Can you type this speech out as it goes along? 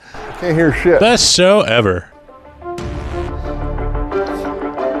Can't hear shit. Best show ever. And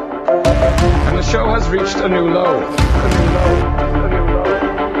the show has reached a new low.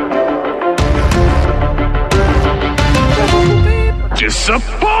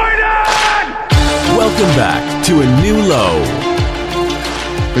 Disappointed! Welcome back to A New Low.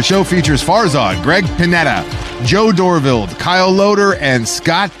 The show features Farzad, Greg Panetta, Joe Dorville, Kyle Loader, and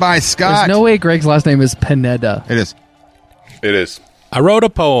Scott by Scott. There's no way Greg's last name is Pineda. It is. It is. I wrote a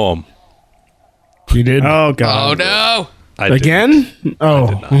poem. You did? Oh, God. Oh, no. I did. Again? Oh.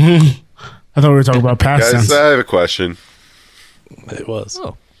 I thought we were talking about past Guys, tense. I have a question. It was.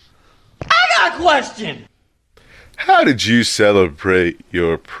 Oh. I got a question! How did you celebrate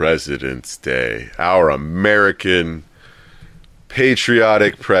your President's Day? Our American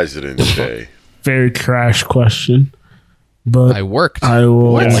patriotic President's Day. Very trash question. But I worked. I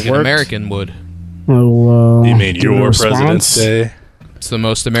will. Like an American would. I will, You mean give a your response. President's Day? It's the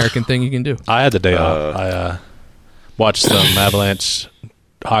most American thing you can do. I had the day off. I watched some Avalanche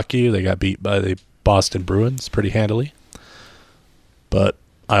hockey. They got beat by the Boston Bruins pretty handily. But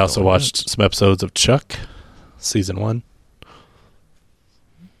I also watched some episodes of Chuck, season 1.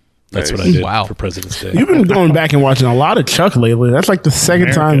 That's what I did for President's Day. You've been going back and watching a lot of Chuck lately. That's like the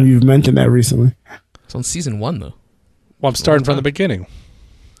second time you've mentioned that recently. It's on season 1, though. Well, I'm starting from the beginning.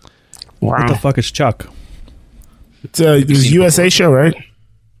 Wow. What the fuck is Chuck? It's a USA show, right?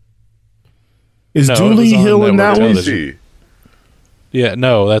 Is No, it Dooley was on Hill in that network one? television. Yeah,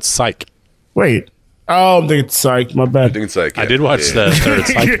 no, that's Psych. Wait. Oh, I'm thinking Psych. My bad. I think it's like I did watch the third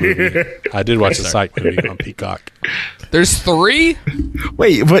Psych movie. I did watch the Psych movie on Peacock. There's 3?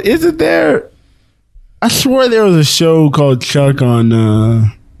 Wait, but isn't there... I swore there was a show called Chuck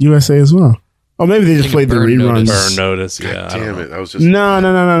on USA as well. Oh, maybe they just played the reruns. Burn Notice, yeah. Damn it, that was just... No,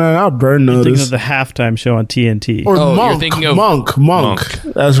 not Burn You're thinking Notice. of the halftime show on TNT. Or Oh, you're Monk. thinking of Monk.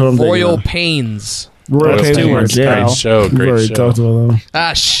 That's what I'm Royal thinking Pains. of. Royal Royal Pains. Pains. Yeah. Great show, We've great already show. talked about that.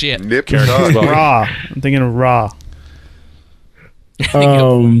 Ah, shit. Nip Characters well. Raw. I'm thinking of Raw.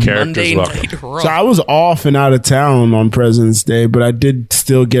 Characters Monday welcome. Night Raw. So I was off and out of town on President's Day, but I did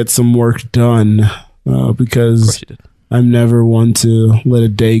still get some work done because I'm never one to let a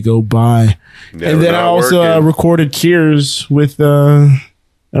day go by. Never and then I not also working. recorded Cheers with Brendan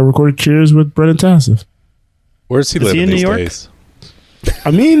Tassif. Where's he Is he living in these New York? days?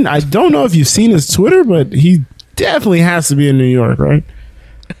 I mean, I don't know if you've seen his Twitter, but he definitely has to be in New York, right?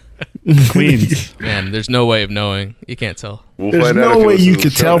 Queens. Man, there's no way of knowing. You can't tell. We'll There's find out no if he way listens you to the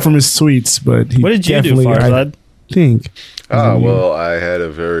could show tell now. from his tweets, but he What did you do, definitely, Farzad? I think. Well, I had a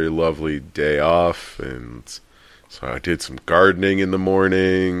very lovely day off, and so I did some gardening in the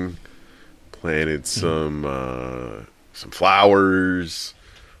morning, planted some flowers,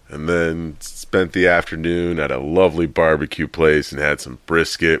 and then spent the afternoon at a lovely barbecue place and had some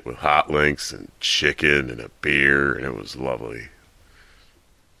brisket with hot links and chicken and a beer, and it was lovely.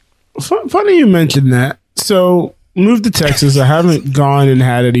 Funny you mentioned that. So, moved to Texas. I haven't gone and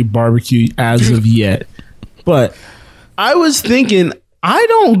had any barbecue as of yet. But I was thinking, I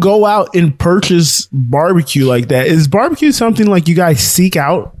don't go out and purchase barbecue like that. Is barbecue something like you guys seek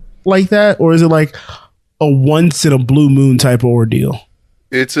out like that? Or is it like a once in a blue moon type of ordeal?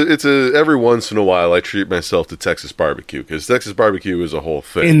 It's a every once in a while I treat myself to Texas barbecue, because Texas barbecue is a whole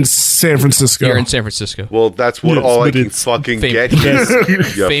thing. In San Francisco. You're in San Francisco. Well, that's what Yes, all I but can it's fucking fam- get here. You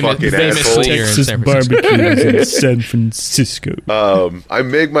famous- fucking famously asshole. you're in Texas San Francisco. barbecue is in San Francisco. I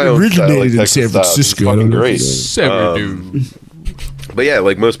make my own style, Originated in Texas San style. It's Francisco. I fucking don't know great. if you know. But yeah,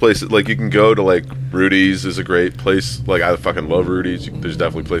 like most places, like you can go to like Rudy's is a great place. Like I fucking love Rudy's. There's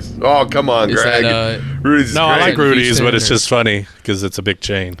definitely places. Oh come on, Is Greg. that, Rudy's is No, I great. like Rudy's, Houston but it's or- just funny because it's a big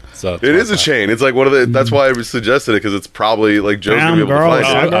chain. So It is a chain. It's like one of the. That's why I suggested it, because it's probably like Joe's gonna be able to find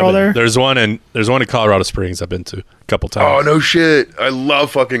Brown it. girl there? There's one in Colorado Springs I've been to a couple Oh times. no shit! I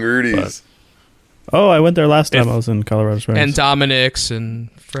love fucking Rudy's. Oh, I went there last time I was in Colorado Springs. And Dominic's and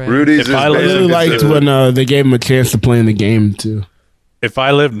Fred. Rudy's If is I I live- really basically liked the- when they gave him a chance to play in the game, too. If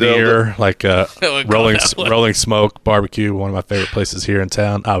I lived They'll- near like would go that way. Rolling Smoke Barbecue, one of my favorite places here in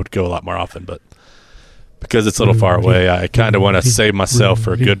town, I would go a lot more often. But because it's a little far away, I kind of want to save myself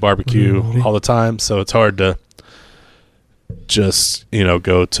for a good barbecue all the time. So it's hard to just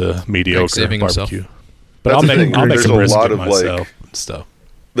go to mediocre saving himself. barbecue. But That's I'll the make thing, I'll make there's a a brisket lot of, like- myself and stuff.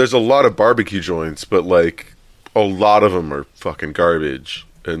 There's a lot of barbecue joints, but like a lot of them are fucking garbage.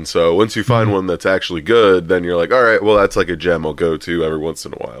 And so once you find one that's actually good, then you're like, all right, well, that's like a gem I'll go to every once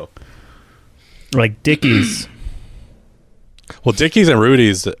in a while. like Dickies. Well, Dickies and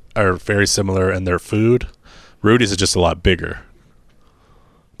Rudy's are very similar in their food. Rudy's is just a lot bigger.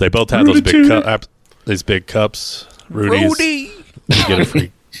 They both have those big big cups. Rudy's, Rudy! you get a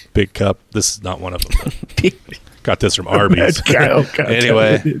free big cup. This is not one of them. Got this from Arby's.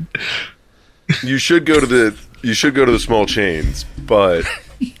 Anyway, You should go to the small chains, but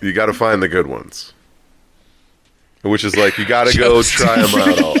you got to find the good ones. Which is like you got to go try them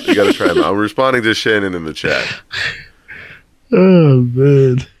out. You got to try them out. I'm responding to Shannon in the chat. Oh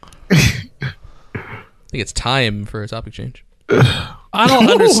man. I think it's time for a topic change. I don't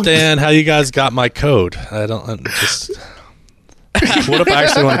understand how you guys got my code. I don't just. What if I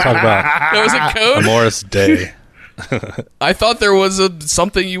actually want to talk about There was a code? Morris Day? I thought there was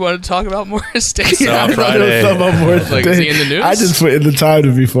something you wanted to talk about, Morris Day. So on Friday, Like, is he in the news? I just put in the time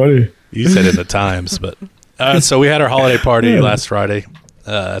to be funny. you said in the Times, but so we had our holiday party last Friday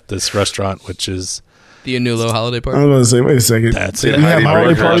at this restaurant, which is the Anulo holiday I party. was going to say, wait a second. that's You it. have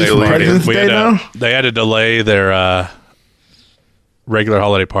holiday parties for President's We Day had now? they had to delay their regular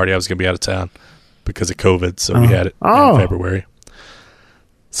holiday party. I was going to be out of town because of COVID, so we had it in February.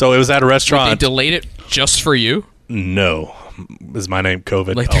 So it was at a They restaurant. delayed it just for you? No, is my name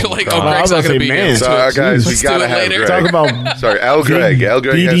COVID? Like, they're like, God. oh, Greg's not going to be man. here. Sorry, guys, we Let's got do to it have later. Greg. Talk about Sorry, Al Greg. Al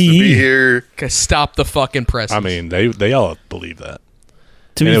Greg has to BDE. be here. Okay, stop the fucking press. I mean, they all believe that.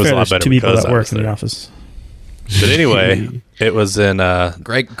 To And it be was a fair, lot there's better two people because that I work was in the there. office. But anyway, it was in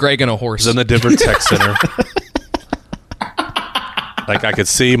Greg and a horse. it was in the Denver Tech Center. Like I could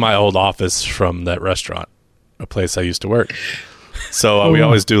see my old office from that restaurant, a place I used to work. So we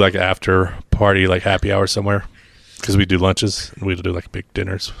always do like after party, like happy hour somewhere, because we do lunches and we do like big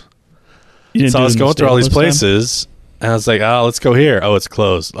dinners. You didn't So do I it was in the going through all these stable this time? places, and I was like, "Oh, let's go here. Oh, it's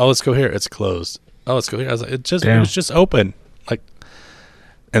closed. Oh, let's go here. It's closed. Oh, let's go here." I was like, "It was just open." Like,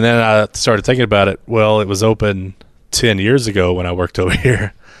 and then I started thinking about it. Well, it was open 10 years ago when I worked over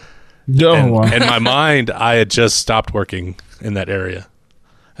here. And in my mind, I had just stopped working in that area.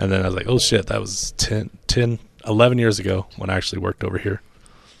 And then I was like, oh, shit, that was 11 years ago when I actually worked over here.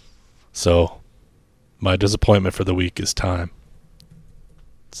 So my disappointment for the week is time.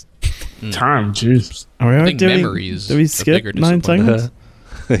 Time, jeez. Are I we think doing, memories. Did we a skip bigger 9 disappointment.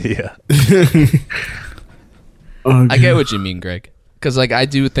 segments? Yeah. I get what you mean, Greg. Because like I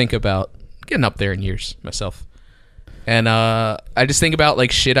do think about getting up there in years myself, and I just think about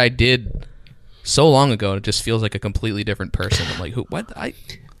like shit I did so long ago. And it just feels like a completely different person. I'm like, who? What?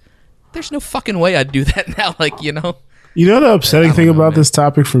 There's no fucking way I'd do that now. Like, you know. You know the upsetting thing about this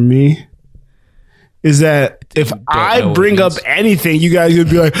topic for me is that if I know bring what up it anything, you guys would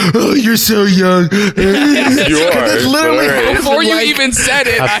be like, "Oh, you're so young." You are. It's literally but all right. Before you like- even said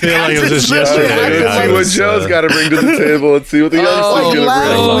it, I feel like it was just Let's yesterday. Let's I see what was, Joe's got to bring to the table. Let's see what the youngster's going last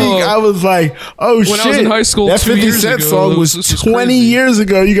to bring. week I was like, "Oh shit!" I was in high school that 2 50 years Cent ago, song was this is 20 crazy. years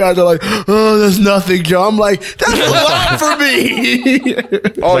ago. You guys are like, "Oh, that's nothing, Joe." I'm like, "That's a lot for me."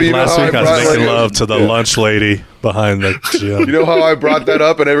 Oh, like you know last how week I brought, was making like, love to the lunch lady behind the gym. You know how I brought that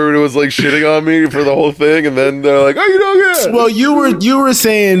up and everybody was like shitting on me for the whole thing, and then they're like, "Oh, you know, yeah." Well, you were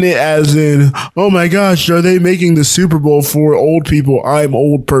saying it as in, "Oh my gosh, are they making the Super Bowl for old people? I'm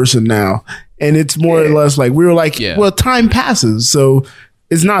old person now." And it's more or less like we were like, Yeah. well, time passes, so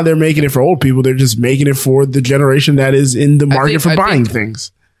it's not they're making it for old people; they're just making it for the generation that is in the market for I buying think-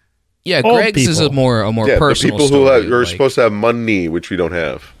 things. yeah, Old Greg's is a people. more Yeah, the personal people who story, are like- supposed to have money, which we don't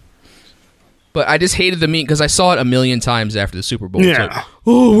have. But I just hated the meme because I saw it a million times after the Super Bowl. It's Yeah. like,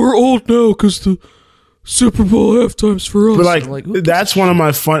 oh, we're old now because the Super Bowl halftime's for us. But like, I'm like, who that's one of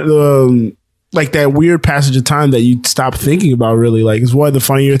my fun, like that weird passage of time that you stop thinking about. Really, like, it's one of the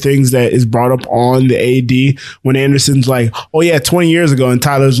funnier things that is brought up on the AD when Anderson's like, "Oh yeah, 20 years ago," and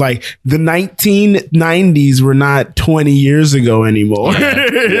Tyler's like, "The 1990s were not 20 years ago anymore."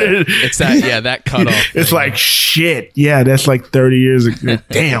 It's that cutoff. It's thing. like shit. Yeah, that's like 30 years ago.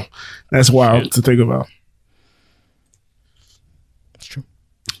 Damn, that's wild to think about. It's true.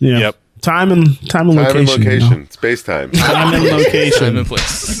 Yeah. Yep. Time and Time location. and you location, know? space time. Time and Time location. and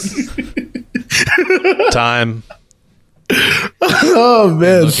place. Time. Oh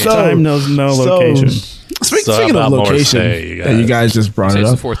man, Location. so Time knows no so- location. Speaking how of about Morris location, Day, you that you guys? guys just brought it It's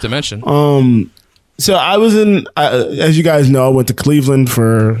the up. fourth dimension. So I was in, as you guys know, I went to Cleveland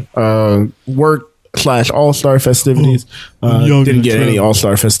for work / All-Star festivities. Didn't get any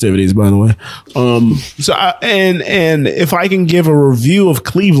All-Star festivities, by the way. So and if I can give a review of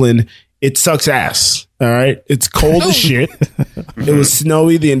Cleveland, it sucks ass. All right, it's cold as shit. It was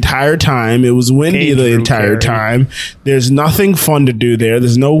snowy the entire time. It was windy Hey, the Drew entire Carey. time. There's nothing fun to do there.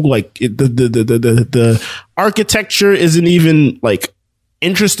 There's no like the architecture isn't even like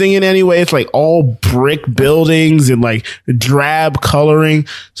interesting in any way. It's like all brick buildings and like drab coloring.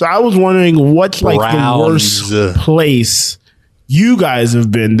 So I was wondering what's like Browns. the worst place you guys have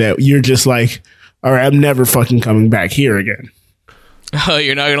been that you're just like, all right, I'm never fucking coming back here again. Oh,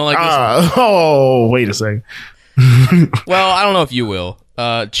 you're not gonna like this. Wait a second. Well, I don't know if you will.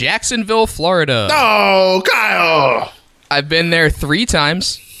 Jacksonville, Florida. Oh, Kyle. I've been there 3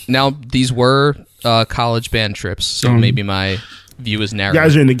 times. Now, these were college band trips, so maybe my view is narrow. You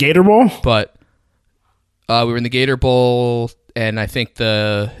guys are in the Gator Bowl? But we were in the Gator Bowl, and I think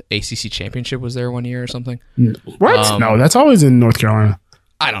the ACC Championship was there one year or something. What? No, that's always in North Carolina.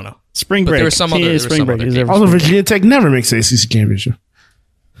 I don't know. Spring But break. there was some other- Yeah, there was spring some break. other Is game. there Also, Virginia Tech never makes the ACC championship.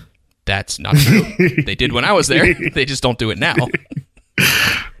 That's not true. They did when I was there. They just don't do it now.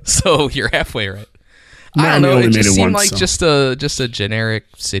 So you're halfway right. I don't know. Miami only It made just it seemed once, like so. just a generic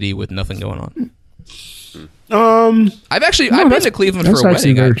city with nothing going on. I've No, been that's- to Cleveland that's for a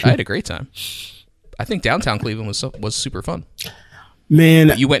actually wedding. very I true. had a great time. I think downtown Cleveland was super fun.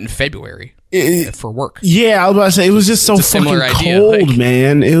 Man, You went in February for work. yeah, I was about to say it was just so It's a fucking similar idea, cold, like-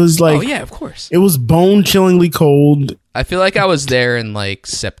 man. It was like Oh yeah, of course. it was bone chillingly cold. I feel like I was there in like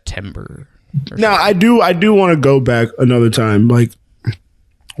September. Now I do want to go back another time, like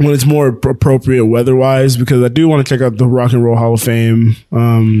when it's more appropriate weather wise, because I do want to check out the Rock and Roll Hall of Fame,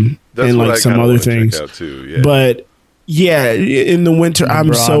 and That's what like I some kinda other wanna check things. out too, yeah. But yeah, in the winter,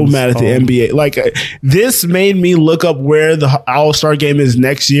 I'm so LeBron's mad at the home. NBA. Like this made me look up where the All-Star game is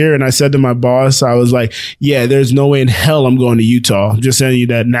next year, and I said to my boss, I was like, "Yeah, there's no way in hell I'm going to Utah. I'm just telling you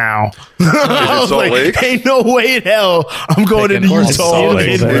that now." I was Salt like, Lake? "Ain't no way in hell I'm going to Picking horses. Utah." Salt Lake.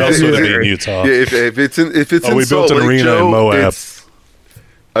 beautiful Where there. else would it be in Yeah. Utah? Yeah, if it's in Oh, we Salt built an Lake, arena Joe, in Moab. it's-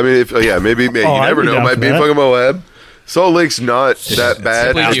 I mean, maybe you I'd never be know. down Might for be in that. fucking Moab. Salt Lake's not that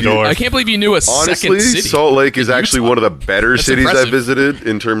bad. Outdoor. I can't believe you knew a Honestly, second city. Salt Lake is actually one of the better cities impressive. I visited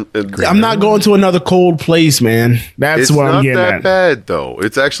in terms. I'm not going to another cold place, man. That's It's what I'm not getting that at. bad though.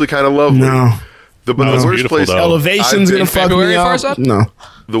 It's actually kind of lovely. No. The No. worst beautiful, place. though. Elevation's I've gonna been- fuck February me far up. south? No,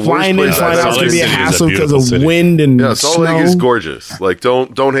 The worst flying in, place flying I've out is ever gonna be a City is a hassle because beautiful of city. wind and Yeah, Salt snow. Lake is gorgeous. Like,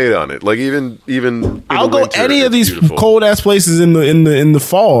 don't hate on it. Like, even in I'll the go winter, any of it's these beautiful. cold ass places in the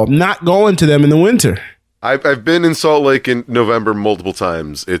fall. I'm not going to them in the winter. I've been in Salt Lake in November multiple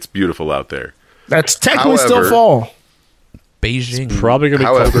times. It's beautiful out there. That's technically still However- fall. Beijing. Probably going to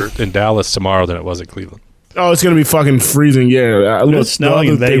be However- colder in Dallas tomorrow than it was in Cleveland. Oh, it's gonna be fucking freezing. Yeah, look, It's snowing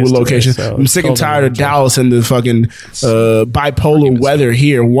the in other thing Vegas with today, location. so I'm it's sick and cold in tired of winter. Dallas and the fucking bipolar weather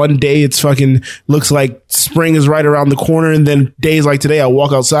here. One day it's fucking looks like spring is right around the corner, and then days like today, I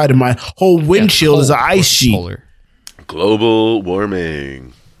walk outside and my whole windshield is an Cold ice versus sheet. polar. Global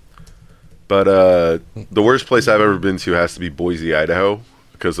warming. But the worst place I've ever been to has to be Boise, Idaho,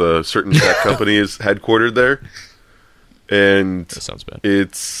 because a certain tech company is headquartered there, and That sounds bad.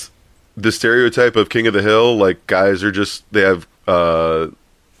 it's the stereotype of King of the Hill. Like, guys are just, they have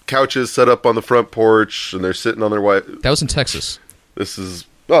couches set up on the front porch, and they're sitting on their wife. That was in Texas. This is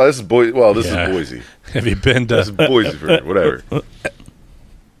Boise. Well, this Yeah. is Boise. Have you been This is to Boise for whatever.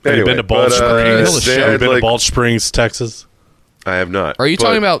 Have you been to Balch Springs? they Have you had, been to like- Balch Springs, Texas? I have not. Are you But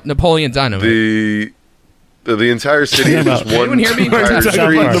talking about Napoleon Dynamite? the entire city is just one Anyone hear me? entire Talking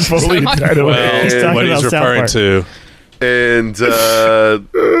street, about Napoleon Dynamite. Well, He's talking what he's about South referring Park. to,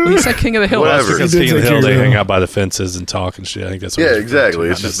 and He said King of the Hill. Whatever. because He did King of the say Hill, King of they the hang Hill. out by the fences and talk and shit. I think that's what Yeah, he's referring exactly.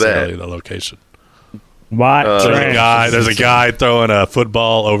 to, It's not just that. necessarily the location. What? There's a guy throwing a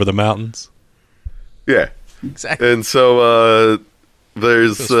football over the mountains. yeah. Exactly. And so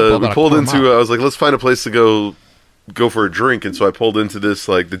there's football we about a pulled quarter into. mile. I was like, let's find a place to go for a drink, and so I pulled into this,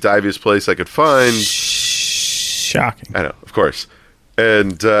 like, the diviest place I could find. Shocking. I know, of course.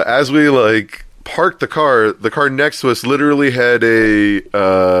 And as we like parked the car next to us literally had a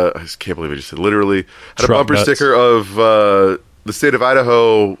I just can't believe I just said literally had Truck a bumper nuts. sticker of the state of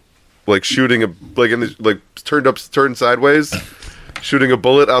Idaho, like shooting a turned sideways, shooting a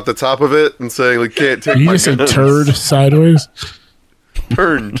bullet out the top of it and saying, like, can't take You my just said guns. turd sideways.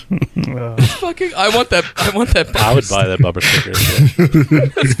 Turned. Fucking, I want that. I would buy that bumper sticker. Yeah.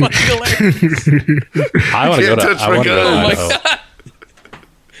 That's fucking hilarious. I want to go Can't to. touch I my want to go to guns. Oh my Idaho.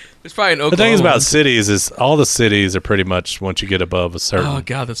 There's probably an The Oklahoma. thing is about cities is all the cities are pretty much, once you get above a certain Oh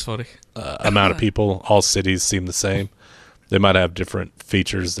god, that's funny. amount of people, all cities seem the same. They might have different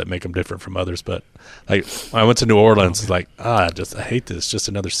features that make them different from others, but like when I went to New Orleans, it's like, I hate this. Just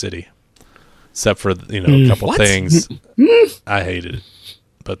another city, except for a couple What? things. I hated it,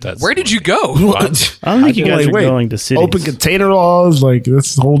 but that's Where did you go? What? I don't think you guys are Wait, going to cities. open container laws, like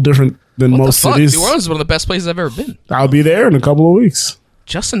that's a whole different than What the most fuck? cities. New Orleans is one of the best places I've ever been. I'll be there in a couple of weeks.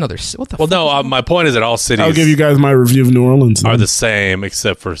 Just another. What the? Well, fuck? no. My point is that all cities I'll give you guys my review of New Orleans. are the same,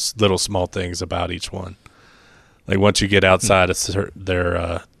 except for little small things about each one. Like once you get outside of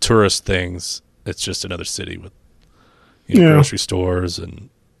their tourist things, it's just another city with Yeah. grocery stores and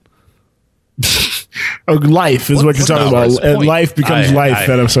Life is what you're talking about. What's the And point? life becomes life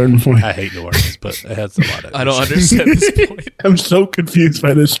at a certain point. I hate New Orleans, but it has a lot of. I don't understand this point. I'm so confused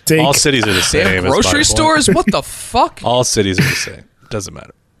by this take. All cities are the same. They have is my grocery point. stores? What the fuck? All cities are the same. Doesn't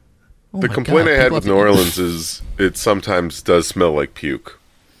matter. The my complaint God, I had people with have New to- Orleans is it sometimes does smell like puke.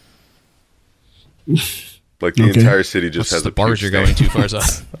 Like the Okay. entire city just What's has the a bars puke you're stain. going too far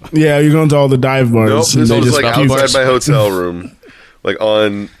south. Yeah, you're going to all the dive bars. Nope, and this they was just like puke. outside my hotel room. Like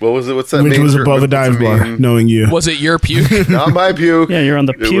on, what was it? What's that? Which main was strip? above a What's the dive bar, main- knowing you. Was it your puke? Not my puke. Yeah, you're on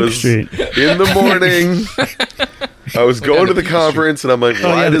the It puke was street. in the morning. I was going to the conference and I'm like,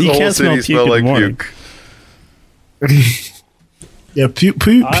 why yeah, does you the whole can't smell city puke smell in like the morning. puke? Yeah, puke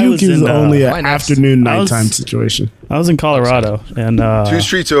I was is in, only my an next- afternoon, I was- nighttime situation. I was in Colorado and 2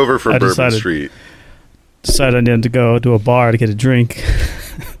 streets over from I Bourbon decided- Street. decided I needed to go to a bar to get a drink.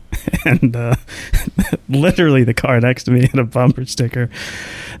 And literally the car next to me had a bumper sticker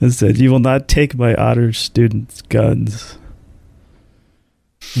that said, "You will not take my honor students' guns."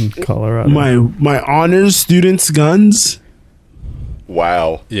 In Colorado. My honors students' guns.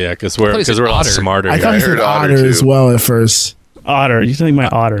 Wow. Yeah, because we're thought he said a lot otter. smarter. I here. thought I you said heard otter, otter as too. well at first. Otter. You think my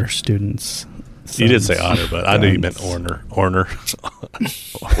otter students? You did say sons' otter, but I knew you meant guns. Orner.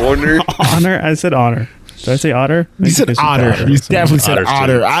 Orner. Honor? I said honor. Did I say otter? I You think said I otter. You definitely said Otter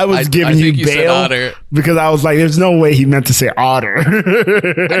otter. students. I was I giving think you you said bail otter. because I was like, "There's no way he meant to say otter." I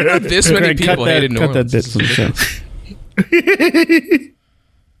didn't know this many Greg, people hated New cut that Orleans. bit from the show.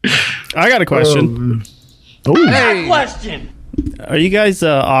 I got a question. Oh, Hey, Question. Are you guys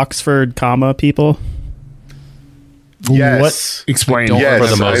Oxford comma people? Yes. what? Explain. Don't Yes,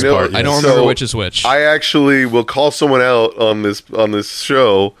 For the most I know. part, I don't So, remember which is which. I actually will call someone out on this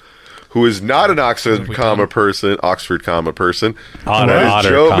show who is not an Oxford we comma done? person. Oxter, Otter, That is otter,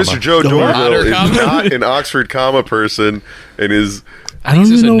 Joe, comma. Mr. Joe Otter, Dorville is comma? not an Oxford comma person and is I don't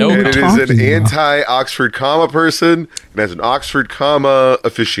This is even a know no- what and you're it is talking an about. anti-Oxford comma person and has an Oxford comma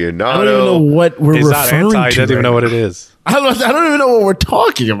aficionado. I don't even know what we're He's not referring anti. He to. doesn't even right know what now. it is. I don't even know what we're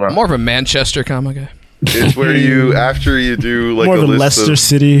talking about. More of a Manchester comma guy. It's where you after you do like More a of a list Leicester of,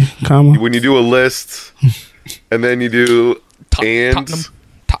 City comma. when you do a list and then you do and Tottenham.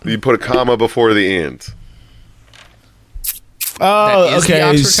 you put a comma before the and. Oh, That is the okay.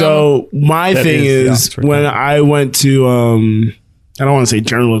 Oxford So my That thing is the is Oxford when comma. I went to I don't want to say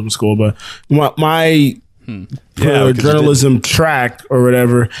journalism school, but my Yeah, because you journalism track or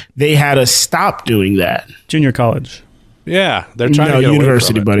whatever, they had to stop doing that. Junior college. Yeah, they're trying No, to get away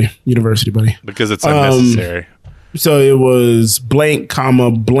university, from it buddy. University, buddy. because it's unnecessary. So it was blank,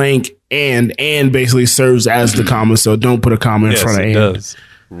 comma, blank, and basically serves as the comma. So don't put a comma in Yes, front of it and. does.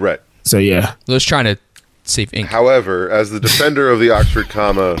 Right. So yeah. I was trying to save ink. However, as the defender of the Oxford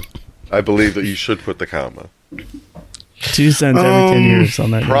comma, I believe that you should put the comma. 2 cents every 10 years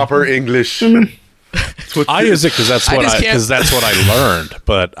on that. Proper English. I use it because that's I what just can't- I learned.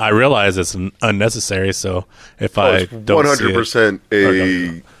 But I realize it's unnecessary. So if I It's don't 100%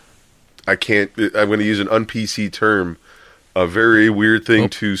 see I can't. I'm going to use an un-PC term. A very weird thing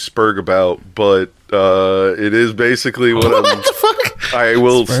to spurg about, but it is basically what I'm. What the fuck? I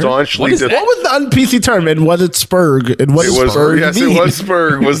will staunchly. What is that? What was the un-PC term? And was it spurg? And what It does was spurg yes, mean? it was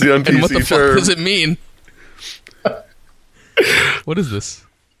spurg was the And what the un-PC fuck term. does it mean? What is this?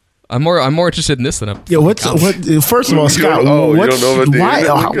 I'm more interested in this than a. Yeah, what's what? First of all, You Scott, don't- oh, you what's, don't know what the why?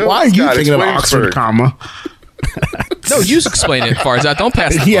 internet lingo? Why are you Scott, thinking of explain Oxford Spurg. comma? No, you explain it, Farzad. Don't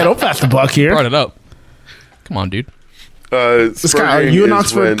pass. The Yeah, buck. don't pass the buck here. Brought it up. Come on, dude. Scott, are spurging you an is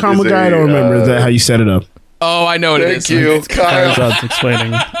Oxford when- comma is guy? I a, don't remember. Is that how you set it up? Oh, I know what it is. Thank you, Kyle. Farzad's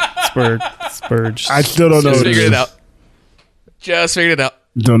explaining Spurge. I still don't know Just what it figured is. it out. Just figured it out.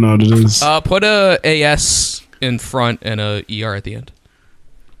 Don't know what it is. Put a AS in front and a ER at the end.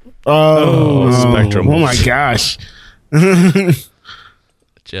 Spectrum. Oh my gosh.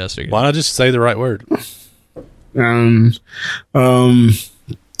 Just figured. Why not just say the right word?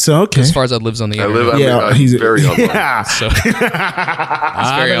 So okay. As far as I lives on the I internet. live. Yeah, I'm he's very online. Yeah. So it's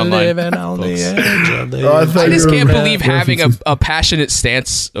very online. on the edge of the Oh, I thought I just you were can't believe having referencing- a passionate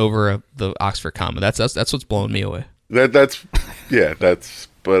stance over the Oxford comma. That's what's blowing me away. That's.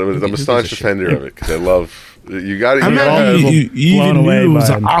 But I'm a gives staunch a shit? defender of it because I love. You got to. I'm You're not all you blown even away knew it was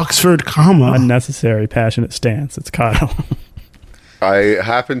by an an Oxford comma. unnecessary passionate stance. It's Kyle. I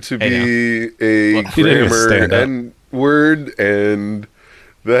happen to be a He didn't even grammar stand up. and word, and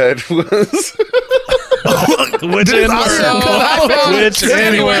that was. Which Did his N-word? audio cut out? Which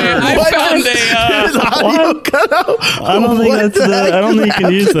Anyway, N-word? I What? found Did a. his audio cut out? I don't think What that's the heck? I don't think you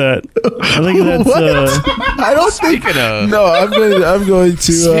can use that. I think that's What? I don't think. Speaking of, No, I'm going to.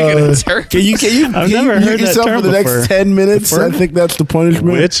 Speaking of turkeys. Can you I've can never you mute heard that yourself term for the next before. 10 minutes? I think that's the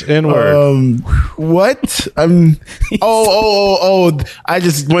punishment. Which N-word? What? Oh! I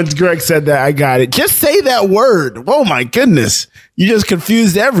just when Greg said that, I got it. Just say that word. Oh my goodness! You just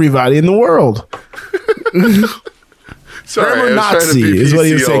confused everybody in the world. Sorry, Grammar I was trying to Nazi be is what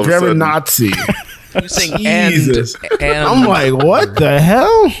he was PC all saying. of a Grammar sudden. Nazi. You're saying and Jesus. I'm like, what the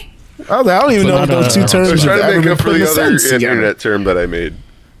hell? I was like, I don't even know if those two I terms was have trying to ever make been up for put in the a other sentence together. internet term that I made,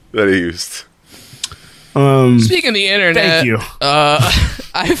 that I used. Speaking of the internet, Thank you.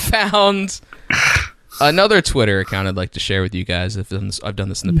 I found another Twitter account I'd like to share with you guys. I've done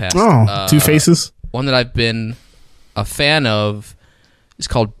this in the past. Oh, Two Faces. One that I've been a fan of is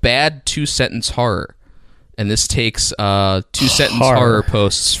called Bad Two Sentence Horror, and this takes two sentence horror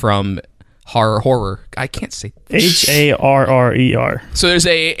posts from horror. I can't say HARRER. So there's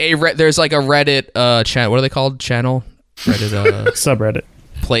there's like a Reddit channel. What are they called? Channel Reddit Subreddit.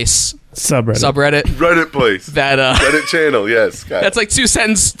 place Subreddit. Reddit place. that Reddit channel, yes. Got That's like two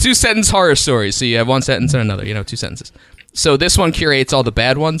sentence horror stories. So you have one sentence and another, two sentences. So this one curates all the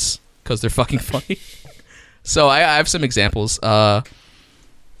bad ones because they're fucking funny. So I have some examples.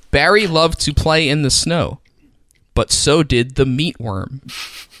 Barry loved to play in the snow, but so did the meatworm.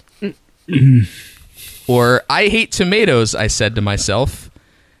 Or, I hate tomatoes, I said to myself.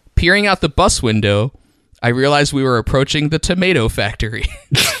 Peering out the bus window, I realized we were approaching the tomato factory.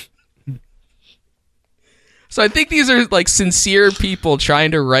 So I think these are like sincere people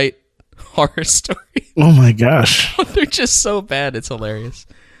trying to write horror stories. Oh my gosh. They're just so bad, it's hilarious.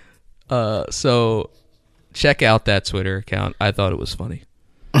 So check out that Twitter account. I thought it was funny.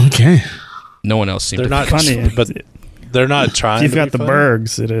 Okay. No one else seemed They're to not think it was funny. but they're not trying. You've to got be the funny.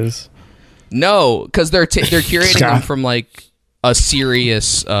 Bergs. It is. No, because they're curating them Scott. from like a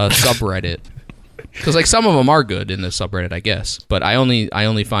serious subreddit. Because like some of them are good in the subreddit, I guess. But I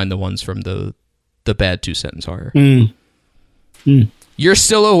only find the ones from the bad two sentence horror. You're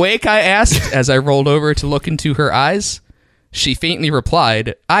still awake? I asked as I rolled over to look into her eyes. She faintly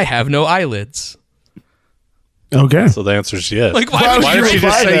replied, "I have no eyelids." Okay. So the answer is yes. Like, why would Why you did she just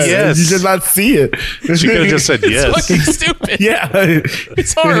reply say that? yes? You did not see it. She could have just said yes. fucking stupid? Yeah. It's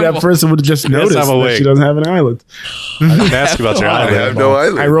Maybe horrible. that person would have just noticed I'm that awake. she doesn't have an eyelid. I didn't ask about your I eyelid. have no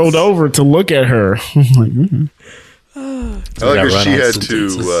eyelids. I rolled over to look at her. I'm like, I like got her. She run-ons had and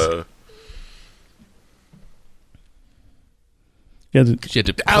to. Yeah, She had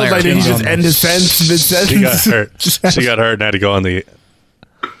to I was like, did he just end his sentence mid-sentence? She got hurt. She got hurt and had to go on the.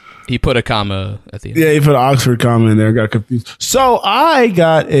 He put a comma at the end. Yeah, he put an Oxford comma in there. Got confused. So I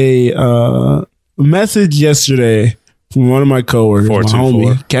got a message yesterday from one of my coworkers, my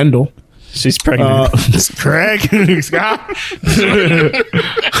 424. homie Kendall. she's pregnant. Craig, Scott.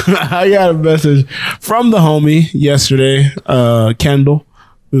 I got a message from the homie yesterday, Kendall,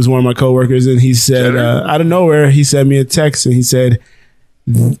 who's one of my coworkers, and he said out of nowhere he sent me a text and he said,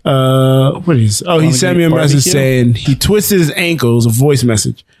 "What is? Oh, he Wanna sent get me a message barbecue? saying he twisted his ankles." A voice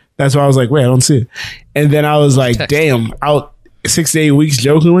message. That's why I was like, "Wait, I don't see it." And then I was like, Text. "Damn, out 6 to 8 weeks,"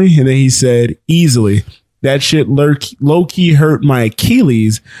 jokingly, and then he said, "Easily." That shit low key hurt my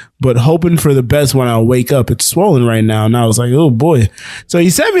Achilles, but hoping for the best when I wake up. It's swollen right now. And I was like, oh boy. So he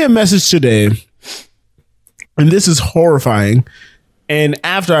sent me a message today, and this is horrifying. And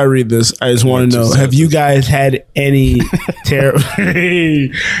after I read this, I just want to know: have you guys had any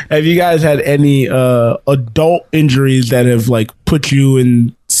have you guys had any adult injuries that have like put you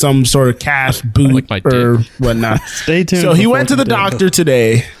in some sort of cast, boot, Like my dick. or whatnot? Stay tuned. So he for went to the 14 days. doctor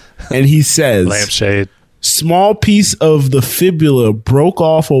today, and he says, Lampshade. small piece of the fibula broke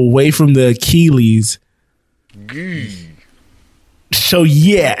off away from the Achilles. So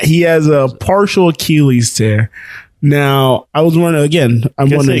yeah, he has a partial Achilles tear. Now, I was wondering again. I'm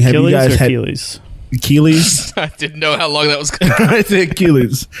Did I say wondering, have you Achilles guys or had Achilles? Achilles? I didn't know how long that was going to I say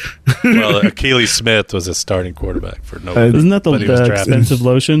Achilles. Well, Achilles Smith was a starting quarterback for no. Isn't that the But he was drafted. expensive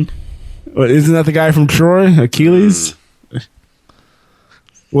lotion? What, isn't that the guy from Troy? Achilles.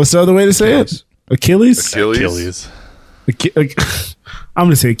 What's the other way to say it? Achilles. Achilles. I'm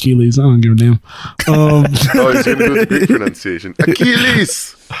gonna say Achilles. I don't give a damn. Oh, he's going to go with the Greek pronunciation.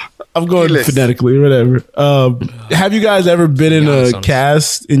 Achilles. I'm going Achilles. phonetically, whatever. Have you guys ever been in Yeah, a sounds-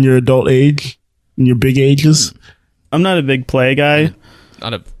 cast in your adult age, in your big ages? I'm not a big play guy.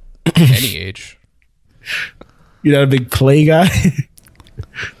 not of any age. You're not a big play guy.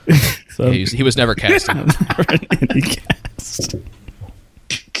 So He was never casting. any cast.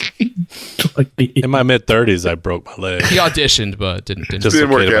 In my mid-30s, I broke my leg. He auditioned, but didn't. Just didn't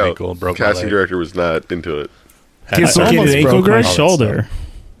work Dislocated my out. ankle and broke my Casting leg. director was not into it. Dislocated almost ankle, broke my Greg? shoulder,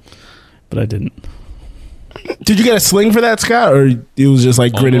 but I didn't. Did you get a sling for that, Scott, or it was just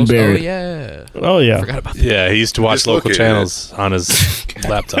like grin and Almost- bear Oh it? yeah. Oh yeah. Forgot about that. Yeah, he used to watch local Dislocated. channels on his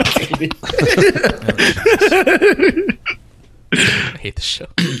laptop. I hate the show.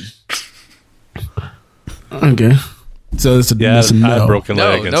 Okay. So it's a, Yeah, it's a I no. had a broken No,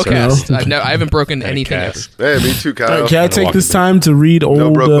 leg. and no surgery. cast. I haven't broken anything ever. cast. Hey, me too, Kyle. All right, can I take Walking this time to read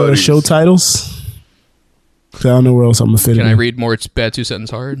old broke buddies. show titles? 'Cause I don't know where else I'm gonna fit Can it. I in. read more? It's bad 2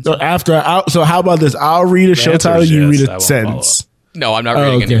 sentence hard. So so how about this? I'll read a show answer title. is You yes, read I a won't sentence. No, I'm not Oh,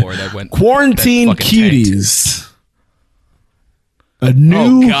 reading okay. anymore. That went Quarantine that fucking tanked. Cuties. A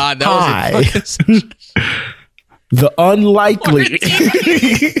new Oh God, that high. was a fucking. The unlikely.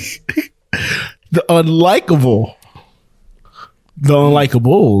 The unlikable. The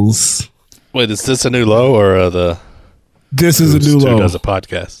unlikables. Wait, is this a new low or the This is a new who low. does a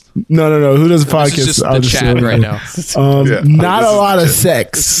podcast? No. Who does a podcast? This is just I'll the just chat say it. right now. Yeah. Not This a is lot the of chat.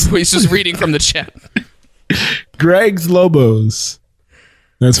 sex. He's just reading from the chat. Greg's Lobos.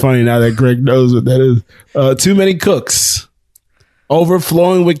 That's funny now that Greg knows what that is. Too many cooks.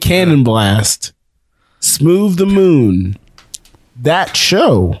 Overflowing with cannon blast. Smooth the moon. That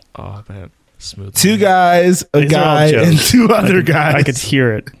show. Oh man, smooth. Two guys, a These are all guy, jokes. and two other guys. I could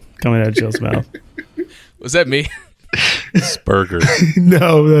hear it coming out of Jill's mouth. Was that me? It's burgers.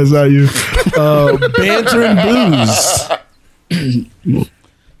 No, that's not you. Banter and booze.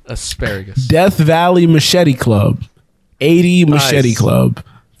 Asparagus. Death Valley Machete Club. 80 Machete Nice. Club.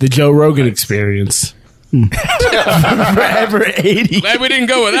 The Joe Rogan Experience. Forever 80. Glad we didn't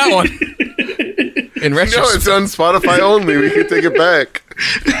go with that one. In No, retrospect, it's on Spotify only. We can take it back.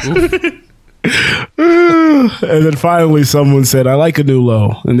 And then finally someone said, I like a new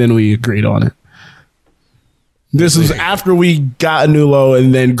low. And then we agreed on it. This was after we got a new low,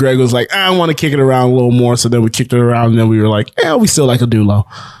 and then Greg was like, I want to kick it around a little more. So then we kicked it around, and then we were like, we still like a new low.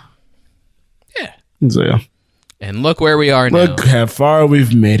 yeah. So yeah. And look where we are now. Look how far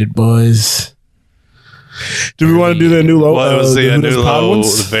we've made it, boys. Do we want to do the new low? Well, it was the Who Does new Pod low,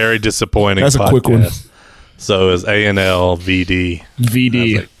 ones? the very disappointing. That's a quick one. podcast. So it was ANL VD.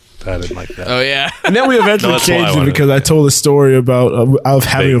 VD. I didn't like that. Oh yeah. And then we eventually No, that's why I changed it wanted because it. I told a story about of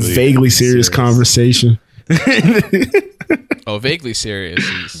having a Vaguely vaguely serious serious. conversation. Oh, vaguely serious.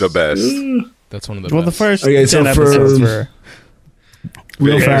 is- The best. That's one of the Well, the best. first Okay, so 10 for- episodes were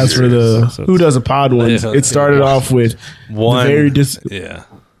Real Very fast for the serious. Who Does a Pod ones. Yeah. It started off with One. very Yeah.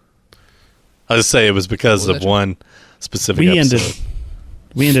 I just say it was because What was of that? one specific we episode.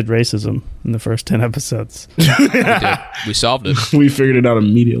 ended racism in the first 10 episodes. We did. We solved it. we figured it out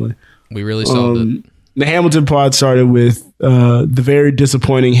immediately. We really solved it. The Hamilton pod started with the very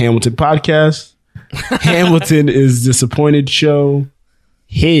disappointing Hamilton podcast. Hamilton is disappointed show.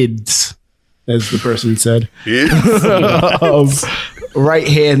 Hids, as the person said. Of right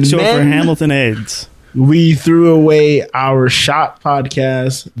hand Short for men. Hamilton AIDS. We threw away our shot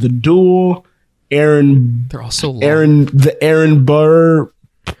podcast, the duel, Aaron They're all so long. the Aaron Burr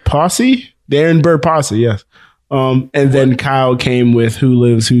posse, the Aaron Burr posse, yes. And then Kyle came with Who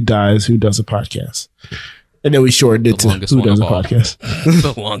Lives, Who Dies, Who Does a Podcast, and then we shortened it The to longest Who one Does a of all. Podcast.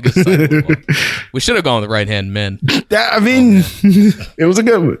 The longest. Title of all. We should have gone with right hand men. I mean, it was a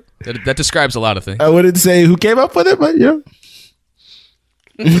good one. That describes a lot of things. I wouldn't say who came up with it, but yeah,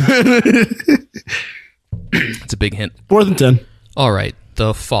 It's a big hint. 4th and 10. All right,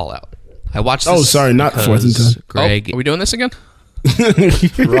 The Fallout. I watched this. Oh, sorry, not 4th and 10. Greg, are we doing this again?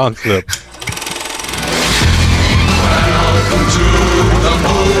 Wrong clip.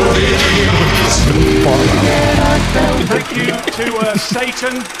 Thank you to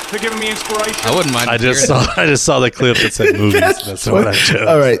Satan for giving me inspiration. I wouldn't mind. I just hearing saw the clip that said movies. That's what I chose.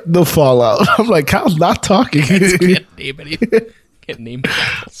 All right, The Fallout. I'm like, Kyle's not talking. that. Can't name anything. Can't name.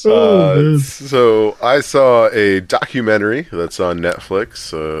 So I saw a documentary that's on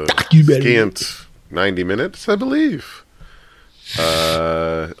Netflix. Documentary. Scant 90 minutes, I believe.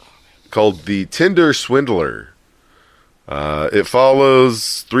 Called The Tinder Swindler. It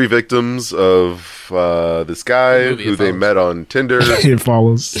follows 3 victims of this guy The movie who it they follows. met on Tinder. It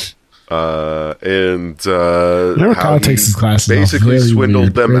follows. And Whenever how Kyle he takes his glasses off, basically very swindled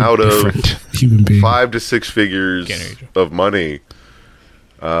weird, them very out of different human being. 5 to 6 figures Can't hear you. of money.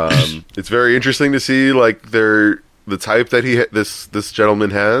 It's very interesting to see like the type that this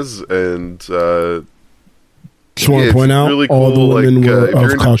gentleman has, and Just want yeah, to point it's out really all the cool, women like, were if you're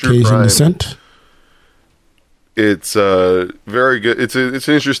of into true Caucasian crime, descent. it's very good. It's an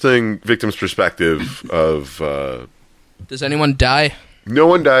interesting victim's perspective of Does anyone die? no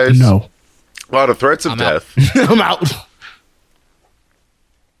one dies. No. A lot of threats of I'm out. death. I'm out. A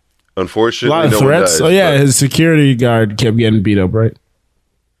Unfortunately, lot of no one threats. dies, Oh yeah, but- his security guard kept getting beat up, right?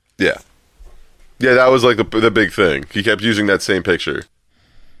 yeah. Yeah, that was like the big thing. He kept using that same picture.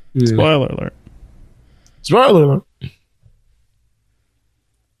 Spoiler alert. Spoiler alert.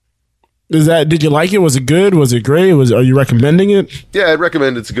 Did you like it? Was it good? Was it great? Are you recommending it? Yeah, I'd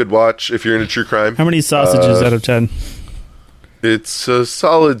recommend it's a good watch if you're into true crime. How many sausages out of 10? It's a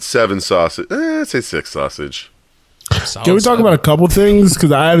solid 7 sausage. I'd say 6 sausage. Can we talk about a couple things?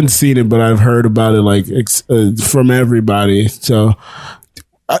 Because I haven't seen it, but I've heard about it like from everybody. So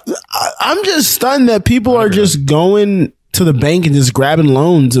I'm just stunned that people are just going to the bank and just grabbing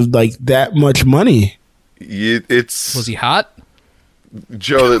loans of like that much money. Was he hot?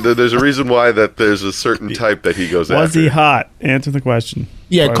 Joe, there's a reason why that there's a certain type that he goes after. Was he hot? Answer the question.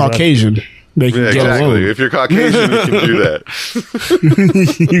 Yeah, As far as Caucasian. They can Yeah, get a exactly. loan. If you're Caucasian, you can do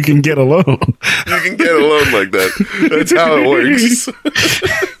that. You can get a loan. You can get a loan like that. That's how it works.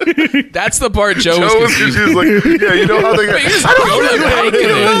 That's the part Joe Joe was was confused. confused. Like, yeah, you know how they Wait, you just I don't go to think the you bank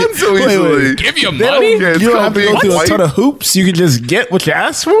get a and loan so Wait, easily. wait. Give you They don't- money? Yeah, it's you don't called have to go being through a white. ton of hoops. You can just get what you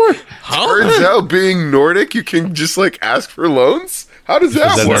ask for. Turns out being Nordic, you can just like ask for loans. How does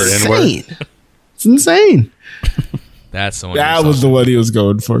that Is that work? their N-word? Insane. It's insane. That's the one. That you was saw. the one he was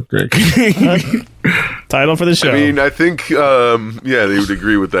going for, Greg. Title for the show. I mean, I think, yeah, they would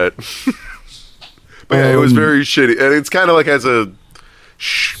agree with that. But yeah, it was very shitty, and it's kind of like as a.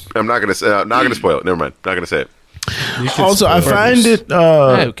 I'm not gonna say. Not gonna spoil it. Never mind. Not gonna say it. Also, I find it.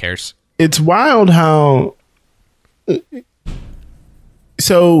 Who cares? It's wild how.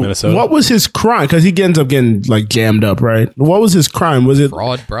 So, Minnesota? what was his crime? Because he ends up getting like jammed up, right? What was his crime? Was it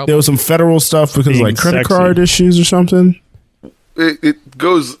Fraud, bro. there was some federal stuff because Being like credit sexy. card issues or something? It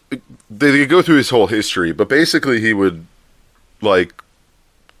goes. They go through his whole history, but basically, he would like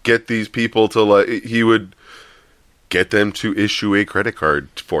get these people to like. He would get them to issue a credit card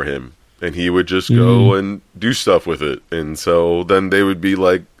for him, and he would just go and do stuff with it. And so then they would be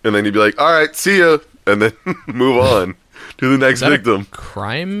like, and then he'd be like, "All right, see ya," and then move on to the next Is that victim. a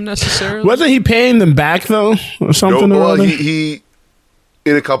crime necessarily? Wasn't he paying them back though, or something? No, or well, other? he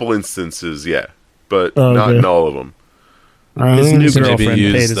in a couple instances, yeah, but Oh, not okay. in all of them. His new So maybe girlfriend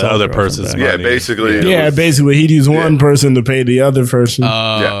use paid his the old other girlfriend person's back. Yeah, money. basically. it Yeah, was- basically, he'd use one Yeah. person to pay the other person.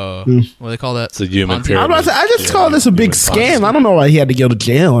 What do they call that? It's a human Ponzi? pyramid. I'm about to say, I just call this a big Human scam. I don't know why he had to go to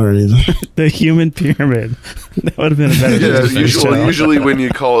jail or anything. The human pyramid. That would have been a better Yeah, business show. usually when you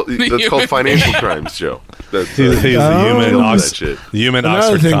call that's human called financial crimes, Joe. That's He's the human, that Ox- shit. the human Another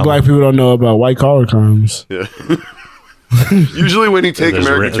Oxford thing comma. black people don't know about white collar crimes. Yeah. Usually when you take There's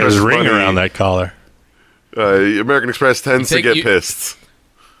American Express a ring money, around that collar. American Express tends to Take get you- pissed.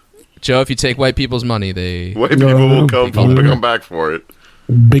 Joe, if you take white people's money, they White people will come back for it.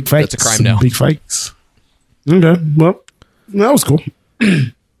 Big fights. That's a crime now. Big fights. Okay, well, that was cool.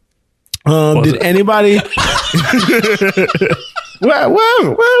 Did anybody?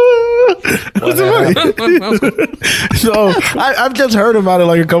 So I've just heard about it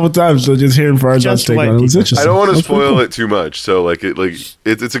like a couple times. So just hearing Farzad's Just take white on it was people. interesting. I don't want to That's pretty spoil cool. it too much, so like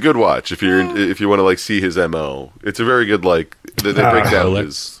it's a good watch if you want to like see his MO. It's a very good like they break down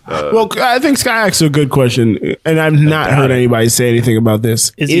his. Well, I think Sky asked a good question, and I've not heard anybody say anything about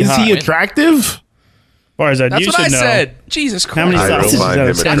this. Is Is he he hot? attractive? Farzad, That's you what I should know. said. Jesus How many Christ. I don't sausages find out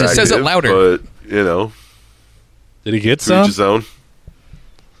him of 10? That just says it attractive, louder. but you know, Did he get to each some? his own.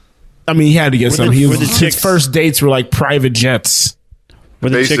 I mean, he had to get Were some. the- were the His chicks- first dates were like private jets. Were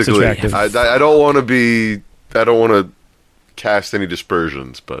the chicks Basically, attractive? I don't want to be. I don't want to cast any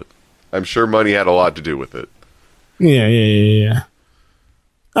dispersions, but I'm sure money had a lot to do with it. Yeah.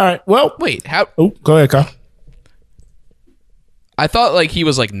 All right. Well, Wait, how? oh, go ahead, Kyle. I thought like he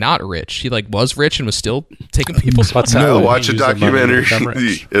was like not rich. He like was rich and was still taking people's money. I'll watch a Use the money to documentary become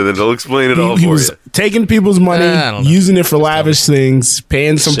rich. and then they'll explain it all He for was you. taking people's money, I don't know. using it for lavish things,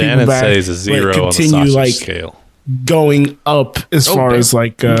 paying some Shannon people back. says a zero but on the continue sausage like scale. going up as Oh, far damn. as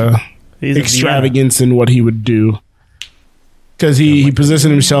like He's a extravagance in what he would do. Because he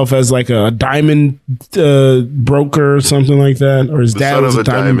positioned himself as like a diamond broker or something like that, or his The dad son was of a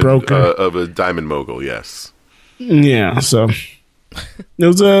diamond broker. of a diamond mogul. Yes. Yeah, so it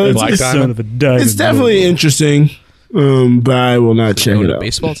was Black it's, diamond? Son of a diamond. it's definitely interesting, but I will not check Go it to a out.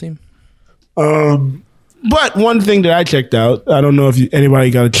 baseball team. But one thing that I checked out, I don't know if anybody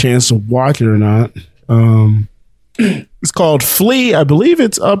got a chance to watch it or not. It's called Flea. I believe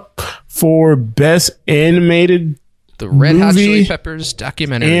it's up for best animated The Red Hot movie Chili Peppers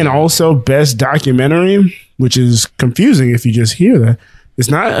documentary. and also best documentary, which is confusing if you just hear that. It's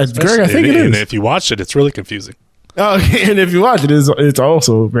not, Greg. I think it And is. if you watch it, it's really confusing. Okay, and if you watch it, it's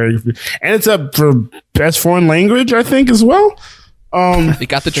also very confusing. And it's up for best foreign language, I think, as well. You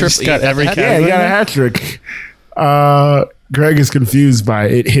got the triple. got every Yeah, you got a hat trick. Greg is confused by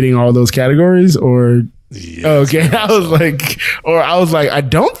it hitting all those categories, or Yes, okay. I was like, I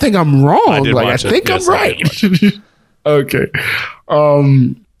don't think I'm wrong. I think I'm right. Okay.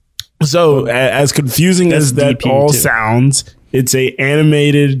 So as confusing as that DP all too. sounds, it's a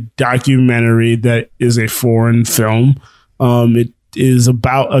animated documentary that is a foreign film. It is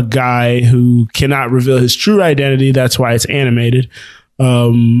about a guy who cannot reveal his true identity. That's why it's animated.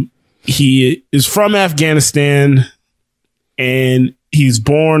 He is from Afghanistan, and he's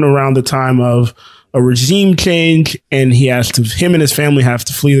born around the time of a regime change, and him and his family have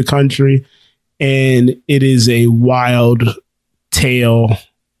to flee the country. And it is a wild tale,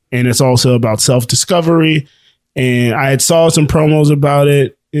 and it's also about self-discovery. And I had saw some promos about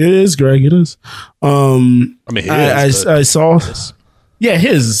it. It is, Greg. It is. I saw. Yeah,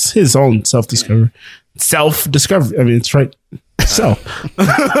 his own self-discovery. Self-discovery. I mean, it's right. So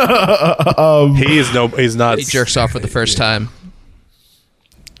he's not. He jerks off for the first time.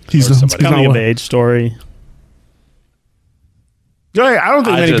 He's Coming of age story. I don't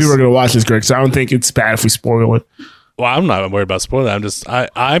think many people are going to watch this, Greg. So I don't think it's bad if we spoil it. Well, I'm not worried about spoiling it.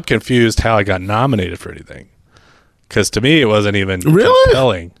 I'm confused how I got nominated for anything. Because to me, it wasn't even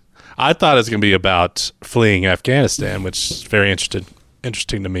compelling. I thought it was going to be about fleeing Afghanistan, which is very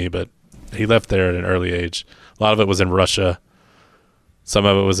interesting to me. But he left there at an early age. A lot of it was in Russia. Some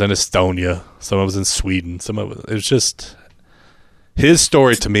of it was in Estonia. Some of it was in Sweden. Some of it was just his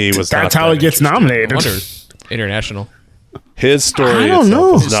story. To me, was that's how it gets nominated. International. His story. I don't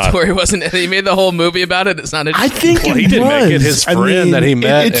know. His story wasn't. He made the whole movie about it. It's not. I think he didn't make it. His friend that he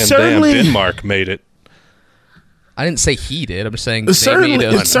met in Denmark made it. I didn't say he did. I'm just saying it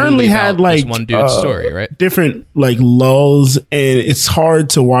certainly had like one dude's story, right? Different like lulls, and it's hard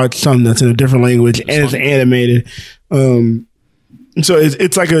to watch something that's in a different language and it's animated. So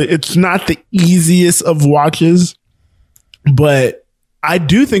it's like it's not the easiest of watches, but I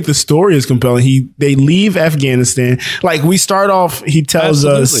do think the story is compelling. They leave Afghanistan. Like we start off, he tells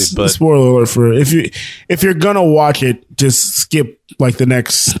us, spoiler alert for if you're gonna watch it, just skip like the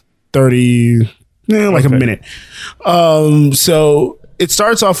next 30. A minute. So it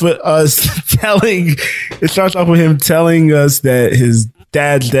starts off with us telling him telling us that his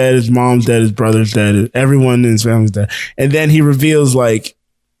dad's dead, his mom's dead, his brother's dead, everyone in his family's dead. And then he reveals like,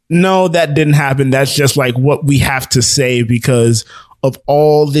 no, that didn't happen. That's just like what we have to say because of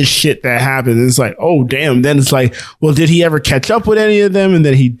all this shit that happened. And it's like, oh damn. Then it's like, well, did he ever catch up with any of them? And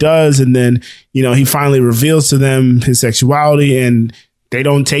then he does. And then, he finally reveals to them his sexuality, and they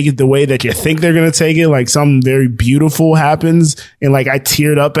don't take it the way that you think they're going to take it. Like something very beautiful happens. And like I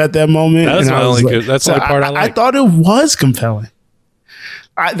teared up at that moment. That's the only part I like. I thought it was compelling.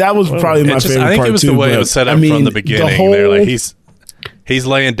 That was probably my favorite part. I think it was the way it was set up from the beginning. They're like, he's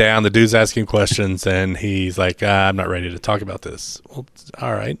laying down, the dude's asking questions, and he's like, I'm not ready to talk about this. Well,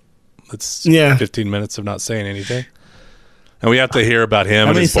 all right. It's 15 minutes of not saying anything. And we have to hear about him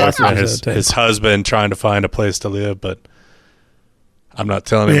and his boyfriend, his husband trying to find a place to live, but I'm not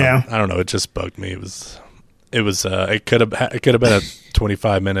telling him. I don't know. It just bugged me. It could have been a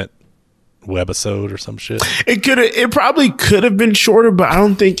 25-minute webisode or some shit. It probably could have been shorter, but I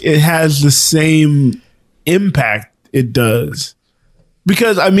don't think it has the same impact it does.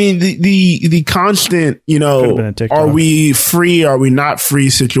 Because I mean the constant, are we free, are we not free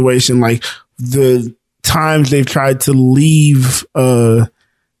situation, like the times they've tried to leave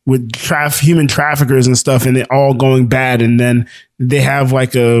with human traffickers and stuff, and it all going bad, and then they have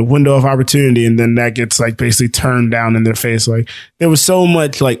like a window of opportunity, and then that gets like basically turned down in their face. Like there was so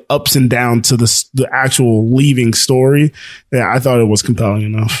much like ups and downs to the actual leaving story that I thought it was compelling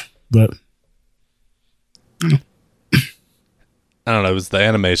enough. But I don't know. It was the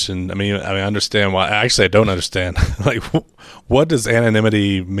animation. I mean, I understand why. Actually, I don't understand. Like, what does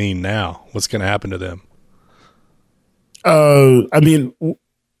anonymity mean now? What's going to happen to them? I mean,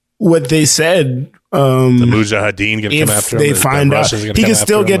 what they said. The Mujahideen going to come after him. If they find out, he can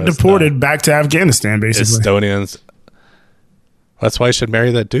still get deported back to Afghanistan, basically. Estonians. That's why he should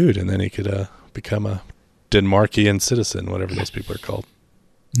marry that dude, and then he could become a Denmarkian citizen, whatever those people are called.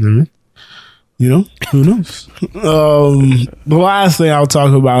 Mm-hmm. Who knows? The last thing I'll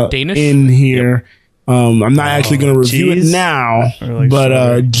talk about Danish? in here, I'm not actually going to review it now,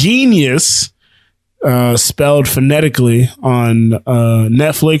 but Genius, spelled phonetically, on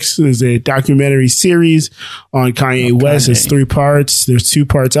Netflix, is a documentary series on Kanye West. It's 3 parts. There's 2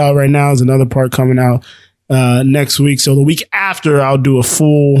 parts out right now. There's another part coming out next week. So the week after, I'll do a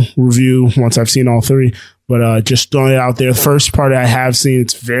full review once I've seen all 3. But just throwing it out there. The first part I have seen,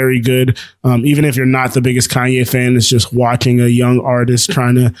 it's very good. Even if you're not the biggest Kanye fan, it's just watching a young artist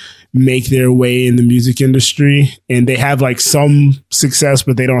trying to make their way in the music industry. And they have like some success,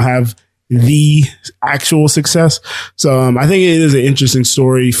 but they don't have the actual success. So I think it is an interesting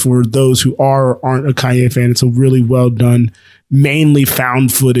story for those who aren't a Kanye fan. It's a really well done, mainly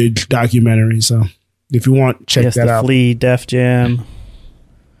found footage documentary. So if you want, check that out. Flea Def Jam.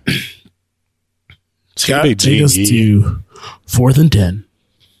 Scott, take us to 4th and 10.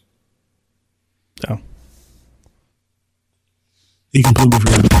 Oh. You completely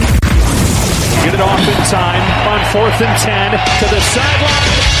forgot. Get it off in time on 4th and 10 to the sideline.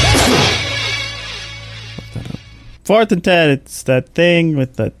 4th and 10, it's that thing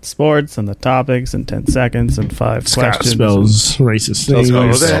with the sports and the topics and 10 seconds and 5 Scott questions. spells racist things.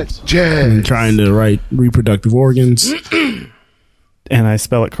 that jazz. And trying to write reproductive organs. And I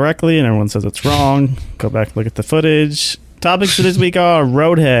spell it correctly, and everyone says it's wrong. Go back and look at the footage. Topics for this week are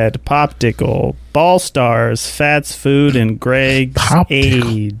Roadhead, Popdickle, Ball Stars, Fats Food, and Greg's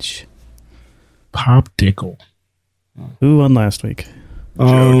age. Popdickle. Who won last week?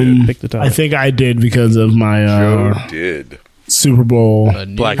 Pick the topic. I think I did because of my Joe did. Super Bowl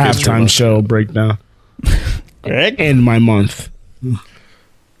Black History halftime Month. show breakdown. Greg? And my month.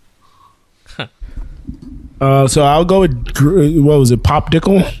 So I'll go with, what was it,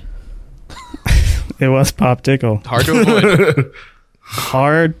 Popdickle? It was Popdickle. Hard to avoid.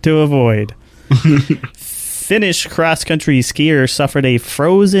 Hard to avoid. Finnish cross-country skier suffered a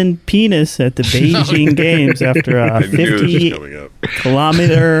frozen penis at the Beijing Games after a I knew this was coming up.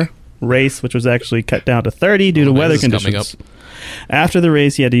 50-kilometer race, which was actually cut down to 30 due to weather this is coming conditions. After the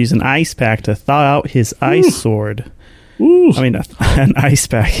race, he had to use an ice pack to thaw out his ice sword. I mean, an ice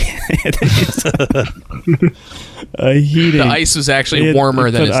pack. A heating. The ice was actually warmer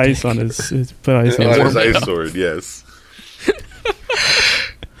than his ice dick. on his. Put ice on On his. his ice sword, yes.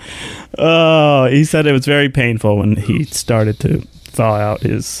 Oh, he said it was very painful when he started to thaw out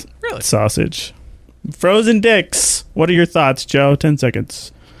his sausage. Frozen dicks. What are your thoughts, Joe? 10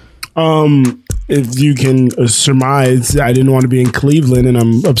 seconds. If you can surmise, I didn't want to be in Cleveland, and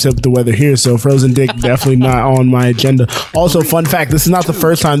I'm upset with the weather here, so frozen dick definitely not on my agenda. Also, fun fact, this is not the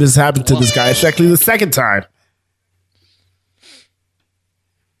first time this has happened to this guy. It's actually the second time.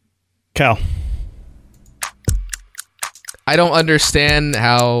 Cal. I don't understand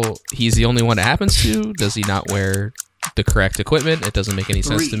how he's the only one it happens to. Does he not wear the correct equipment? It doesn't make any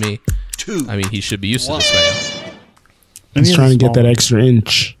sense to me. I mean, he should be used to this by now. He's trying to get that extra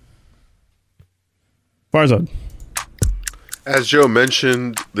inch. Farzad. As Joe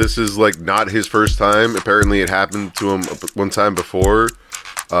mentioned, this is like not his first time. Apparently, it happened to him one time before.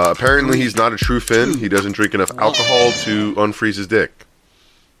 Apparently, he's not a true Finn. He doesn't drink enough alcohol to unfreeze his dick.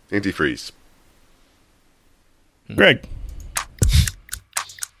 Antifreeze. Greg.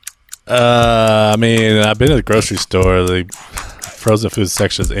 I mean, I've been at the grocery store. The frozen food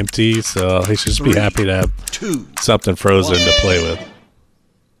section is empty, so he should just be happy to have something frozen to play with.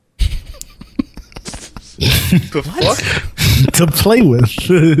 The fuck? To play with.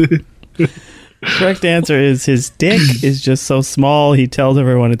 Correct answer is his dick is just so small he tells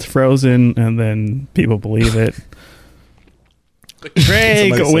everyone it's frozen and then people believe it.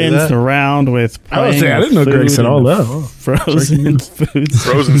 Greg Somebody say wins that? the round with I was playing saying, I didn't know with Greg food said all and that. frozen foods.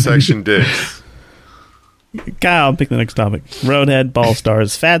 Frozen section dicks. Kyle, pick the next topic. Roadhead, Ball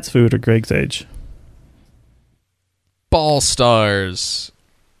Stars, Fats Food, or Greg's age? Ball Stars.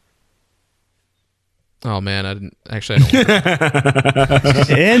 Oh man, I didn't actually. I don't.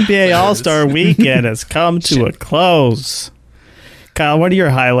 NBA All-Star Weekend has come to a close. Kyle, what are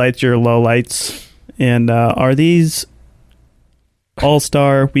your highlights, your lowlights? And are these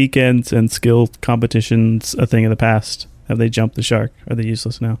All-Star Weekends and skill competitions a thing of the past? Have they jumped the shark? Are they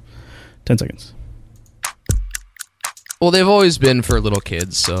useless now? 10 seconds. Well, they've always been for little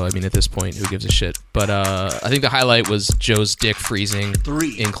kids, so I mean, at this point, who gives a shit? But I think the highlight was Joe's dick freezing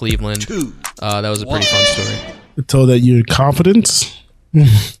in Cleveland. That was a pretty fun story. I told that you had confidence.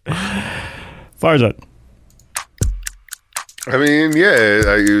 Farzad. I mean, yeah,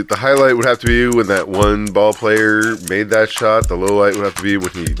 the highlight would have to be when that one ball player made that shot. The low light would have to be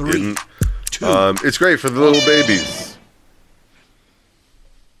when he didn't. It's great for the little babies.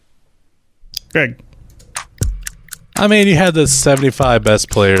 Greg. I mean, you had the 75 best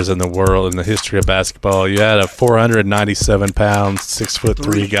players in the world in the history of basketball. You had a 497-pound,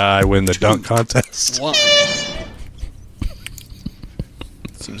 6'3" guy win the dunk contest.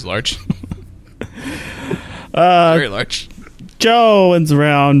 Seems large. Very large. Joe wins the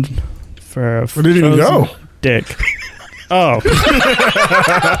round for a Where did he frozen go? dick. Oh.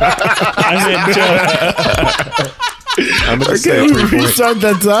 I meant Joe. I'm going to say Can we 3 point. restart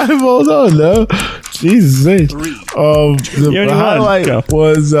that time? Hold on, no. Jesus. The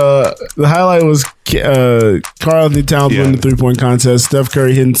highlight was Karl Anthony Towns winning the 3-point contest. Steph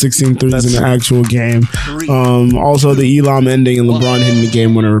Curry hitting 16 threes in the actual game. Also, the Elam ending and LeBron hitting the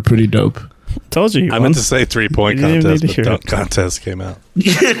game winner were pretty dope. Told you. I meant to say 3-point You didn't contest, need to but hear dunk it. contest came out.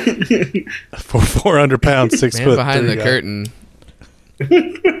 For 400 pounds, 6 Man foot. behind the 3 guy. curtain. Man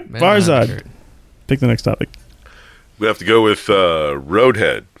behind the Farzad. curtain. Pick the next topic. We have to go with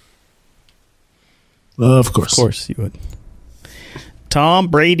Roadhead. Of course. Of course you would. Tom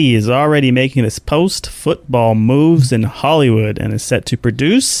Brady is already making his post-football moves in Hollywood and is set to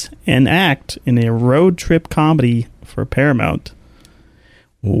produce and act in a road trip comedy for Paramount.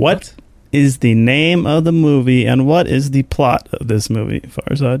 What is the name of the movie and what is the plot of this movie?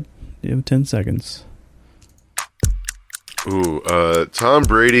 Farzad, you have 10 seconds. Tom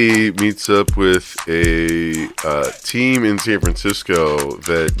Brady meets up with a team in San Francisco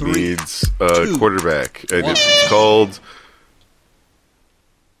that needs a quarterback, and it's called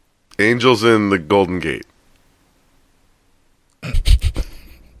Angels in the Golden Gate.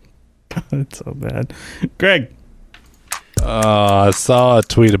 That's so bad. Greg. I saw a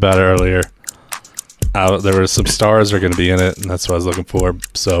tweet about it earlier. There were some stars that are going to be in it, and that's what I was looking for.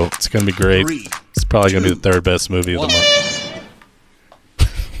 So it's going to be great. It's probably going to be the third best movie of the month.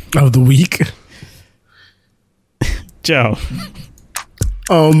 Of the week. Joe.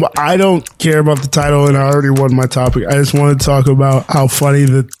 I don't care about the title, and I already won my topic. I just want to talk about how funny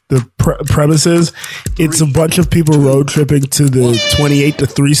the premise is. It's a bunch of people road tripping to the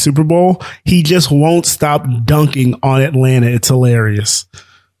 28-3 Super Bowl. He just won't stop dunking on Atlanta. It's hilarious.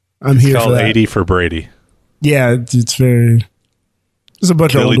 I'm here It's for called that. 80 for Brady. Yeah, it's very. There's a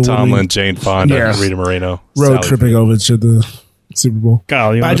bunch Billy of older Tomlin, women Jane Fonda, Yeah. Rita Moreno. road Sally tripping over to the Super Bowl.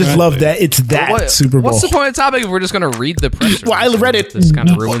 Kyle, you I wanna just try? love that it's that Super Bowl. What's the point of the topic if we're just going to read the press Well, I release? read it This kind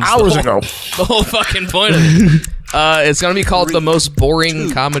of ruins hours the whole, ago. The whole fucking point of it. It's going to be called the most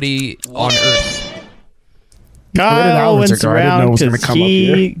boring comedy on earth. Kyle hours wins ago. I didn't know it around was gonna because come up he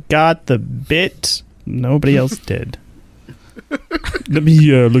here. got the bit nobody else did. Let me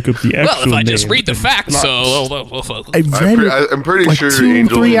look up the actual Well, if I just name. read the facts, so I read it I'm pretty like sure 2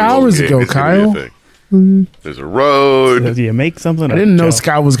 Angels 3 in the hours Golden ago, Gate is gonna be a Kyle. thing. There's a road. Do you make something I up, didn't know Joe?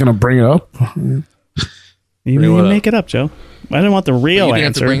 Scott was going to bring it up. You make it up, Joe. I didn't want the real you didn't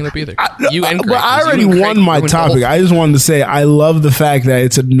have to answer. bring it up either. You and Greg, But I 'cause you already and Greg won my ruined topic. both. I just wanted to say I love the fact that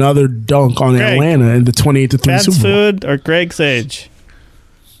it's another dunk on Greg. Atlanta in the 28-3 Fast Super Bowl. food or Greg Sage?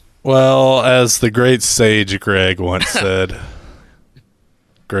 Well, as the great sage Greg once said,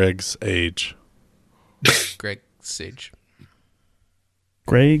 Greg's age. Greg Sage.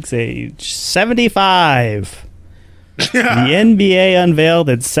 Greg's age 75. The NBA unveiled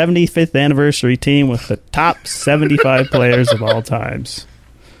its 75th anniversary team with the top 75 players of all times.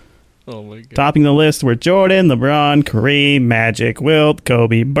 Oh my god. Topping the list were Jordan, LeBron, Kareem, Magic, Wilt,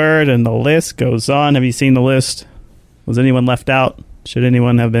 Kobe, Bird, and the list goes on. Have you seen the list? Was anyone left out? Should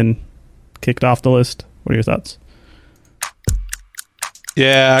anyone have been kicked off the list? What are your thoughts?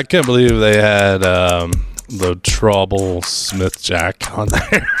 Yeah, I can't believe they had the Trouble Smith Jack on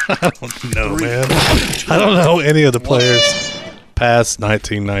there. I don't know, man. I don't know any of the players past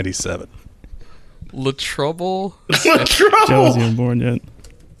 1997. LaTrouble? Joe wasn't even born yet.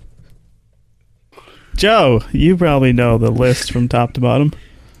 Joe, you probably know the list from top to bottom.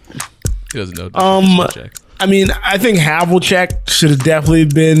 He doesn't know. Jack. I mean, I think Havlicek should have definitely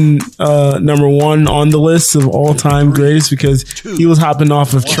been number one on the list of all-time greatest because he was hopping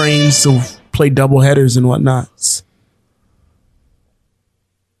off of trains to play doubleheaders and whatnot.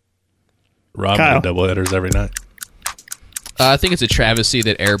 Rob Kyle. made doubleheaders every night. I think it's a travesty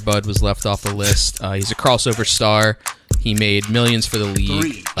that Air Bud was left off the list. He's a crossover star. He made millions for the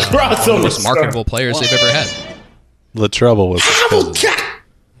league. One of the most marketable players they've ever had. The Trouble was his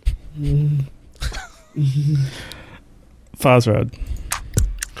cousin. Fosrod.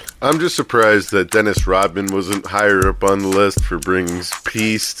 I'm just surprised that Dennis Rodman wasn't higher up on the list for bringing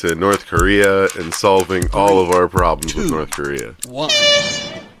peace to North Korea and solving all of our problems with North Korea.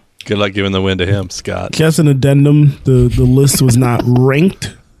 Good luck giving the win to him, Scott. Just an addendum, the list was not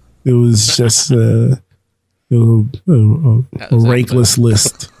ranked. It was just a rankless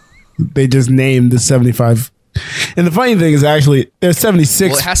list. They just named the 75. And the funny thing is actually there's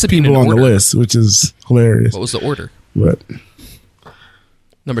 76 Well, it has to be in people an on the order. list, which is hilarious. What was the order? But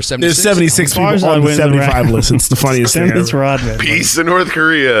Number 76? there's 76 people Farzad on the wins 75 around. list. It's the funniest thing Dennis ever. Rodman. Peace in North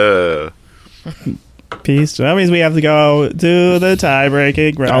Korea. piece. So that means we have to go to the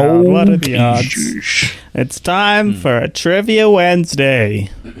tie-breaking round. What are the odds? It's time for a Trivia Wednesday.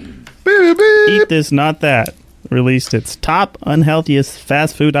 Eat This, Not That released its top unhealthiest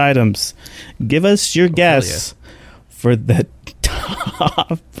fast food items. Give us your guess for the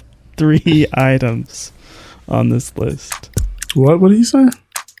top 3 items on this list. What did he say?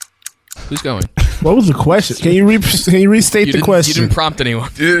 Who's going? What was the question? Can you restate the question? You didn't prompt anyone.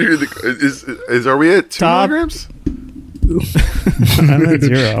 Are we at 2 Top- milligrams? I'm at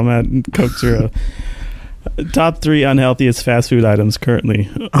 0. I'm at Coke Zero. Top 3 unhealthiest fast food items currently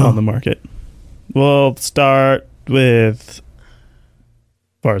on the market. We'll start with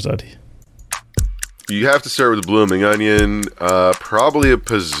Farzad. You have to start with a blooming onion, probably a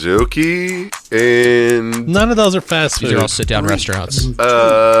Pizookie, and None of those are fast food. These are all sit-down restaurants.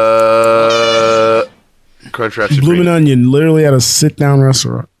 Crunchwrap Bloomin' Supreme. Onion, literally at a sit-down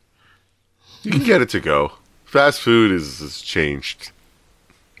restaurant. You can get it to go. Fast food is changed.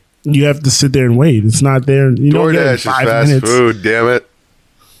 You have to sit there and wait. It's not there. You don't get it in DoorDash is 5 fast minutes. food, damn it.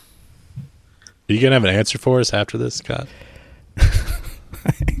 Are you gonna have an answer for us after this, Scott?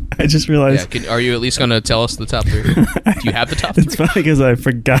 I just realized Are you at least going to tell us the top 3? Do you have the top 3? it's funny because I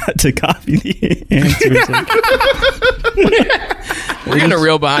forgot to copy the answers. We're getting a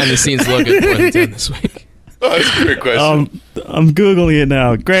real behind-the-scenes look at 4th and 10 this week. Oh, that's a great question. I'm Googling it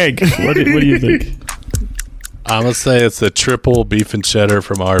now. Greg, what do you think? I'm gonna say it's a triple beef and cheddar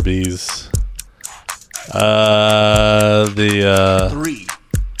from Arby's. The 3,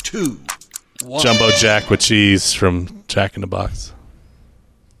 2, 1. jumbo jack with cheese from Jack in the Box.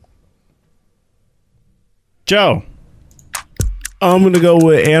 Joe. I'm going to go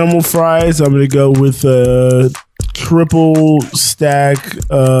with animal fries. I'm going to go with triple stack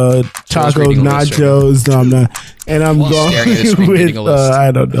taco reading a list nachos. No, I'm not. And I'm Staring at his screen, going reading a with, list.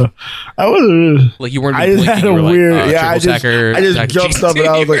 I don't know. I wasn't. Like you weren't I just had blinking, a you were weird. like, I triple stacker, just jack jumped cheese. up and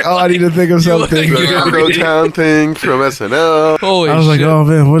I was like, oh, I need to think of You look something. like The you're Taco reading- Town thing from SNL. Holy I was like, shit. oh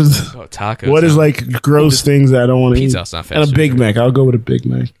man, what is Tacos. what is like gross things that I don't want to eat? Pizza Hut's not fast And a food. Big Mac. I'll go with a Big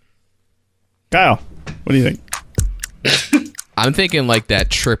Mac. Kyle, what do you think? I'm thinking like that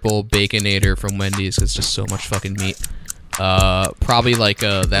triple baconator from Wendy's. It's just so much fucking meat. Probably like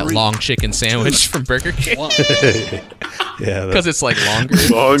that long chicken sandwich from Burger King Yeah, because it's like longer.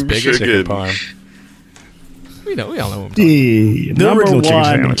 Long it's bigger. chicken. parm. We all know what I'm talking about. The Number original chicken 1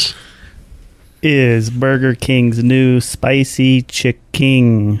 sandwich. is Burger King's new spicy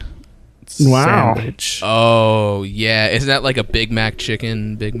chicken Wow. sandwich. Oh yeah, isn't that like a Big Mac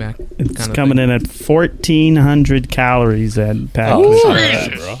chicken? Big Mac. It's coming in at 1,400 calories and packed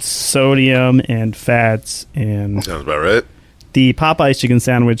with sodium and fats, and Sounds about right. the Popeyes chicken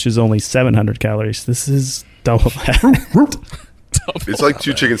sandwich is only 700 calories. This is double that. It's like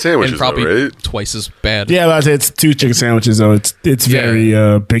 2 chicken sandwiches, and probably though, right? twice as bad. Yeah, but I'd say it's 2 chicken sandwiches though. It's Yeah.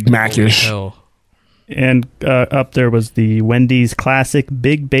 very Big Mac-ish. Hell. And up there was the Wendy's classic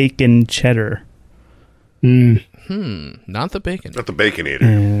Big Bacon Cheddar. Not the bacon. Not the Baconator.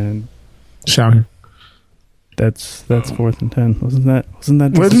 And Shocking. that's 4th and 10. Wasn't that Wasn't there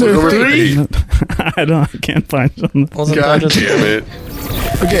Number 3? I can't find something. God damn it.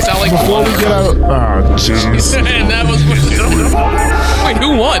 Okay, Sound like before we get out, oh jeez, and that was wait,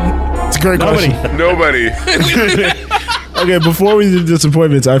 who won? it's a great question. Nobody. Okay, before we do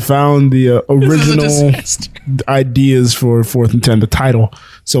disappointments, I found the This is a original disaster. ideas for 4th and 10, the title.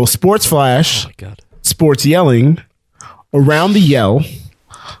 So, Sports Flash, Oh my god. Sports Yelling, Around the Yell,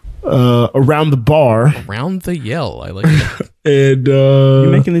 Around the Bar, Around the yell. I like that. and You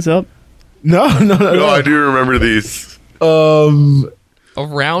making these up? no, No, I do remember these. Around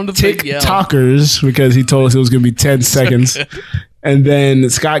the yell. TikTokers, because he told us it was going to be 10 seconds. And then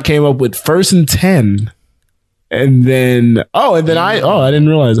Scott came up with 1st and 10. And then I didn't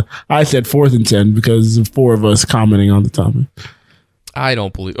realize I said 4th and 10 because of 4 of us commenting on the topic. I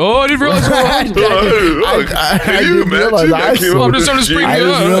don't believe. Oh, I didn't realize. Can you didn't realize imagine? I That came saw- up I'm with just genius. I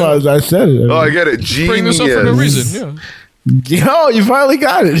didn't realize I said it. Oh, I get it. Genius. Bring this up for no reason. Yeah. Yo, you finally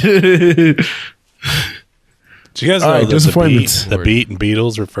got it. Do you guys All know right, that the disappointments. beat in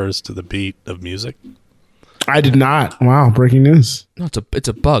Beatles refers to the beat of music? I did not. Wow, breaking news. No, it's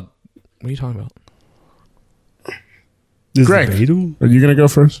a bug. What are you talking about? Greg, are you going to go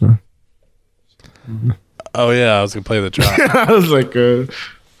first? Or? Oh yeah, I was gonna play the drop. I was like,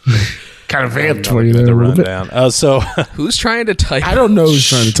 kind of vamped for you the there a little bit. rundown. So Who's trying to type? I don't know who's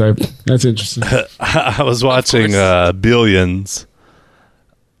trying to type. That's interesting. I was watching Billions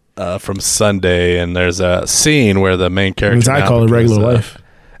from Sunday, and there's a scene where the main character, As I now, call it, because, regular life.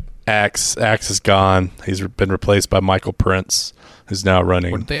 Axe is gone. He's been replaced by Michael Prince, who's now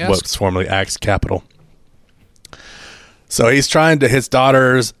running What did they ask? what's formerly Axe Capital. So he's trying to, his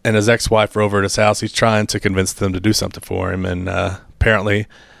daughters and his ex-wife are over at his house. He's trying to convince them to do something for him. And apparently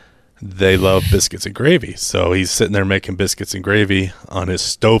they love biscuits and gravy. So he's sitting there making biscuits and gravy on his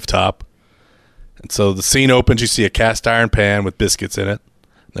stovetop. And so the scene opens, you see a cast iron pan with biscuits in it.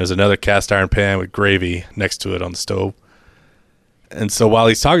 There's another cast iron pan with gravy next to it on the stove. And so while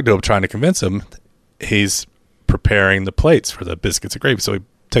he's talking to him, trying to convince him, he's preparing the plates for the biscuits and gravy. So he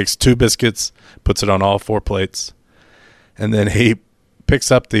takes 2 biscuits, puts it on all 4 plates. And then he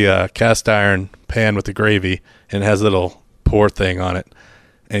picks up the cast iron pan with the gravy and it has a little pour thing on it.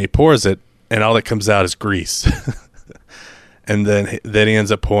 And he pours it, and all that comes out is grease. And then he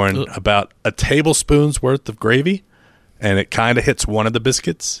ends up pouring about a tablespoon's worth of gravy, and it kind of hits one of the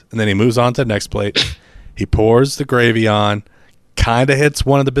biscuits. And then he moves on to the next plate. He pours the gravy on, kind of hits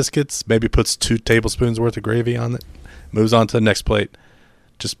one of the biscuits, maybe puts 2 tablespoons worth of gravy on it, moves on to the next plate,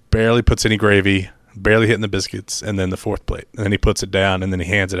 just barely puts any gravy, barely hitting the biscuits, and then the 4th plate. And then he puts it down, and then he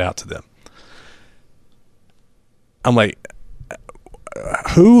hands it out to them. I'm like,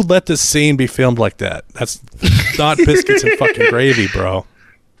 who let this scene be filmed like that? That's not biscuits and fucking gravy, bro.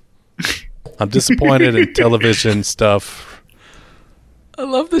 I'm disappointed in television stuff. I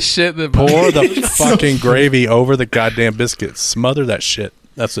love the shit that pour the fucking gravy over the goddamn biscuits. Smother that shit.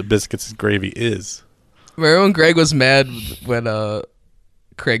 That's what biscuits and gravy is. Remember when Greg was mad when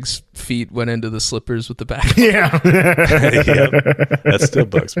Craig's feet went into the slippers with the back? Yeah. Yep. That still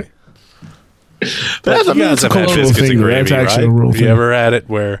bugs me. But that's a cultural thing. That's actually a real Have thing. you ever had it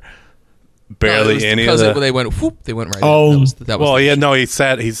where barely any of the... They went, whoop, they went right Oh. in. That was well, yeah, no, he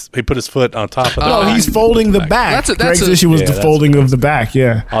put his foot on top of the... No, he's folding the back. Greg's issue was the folding of the back,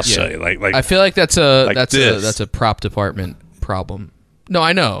 yeah. I'll show you. Like I feel like that's this. a prop department problem. No,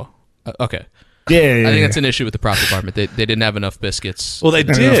 I know. Okay. Yeah, I think that's an issue with the prop department. They didn't have enough biscuits. Well, they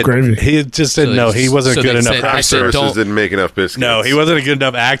did. He just didn't know. He wasn't a good enough Craft services didn't make enough biscuits. No, he wasn't a good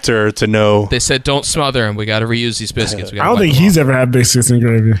enough actor to know. They said, don't smother them. We got to reuse these biscuits. I don't think he's ever had biscuits and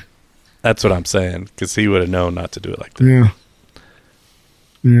gravy. That's what I'm saying, because he would have known not to do it like that. Yeah.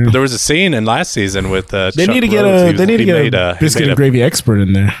 But there was a scene in last season with They Chuck need to get Rhodes. a biscuit and gravy expert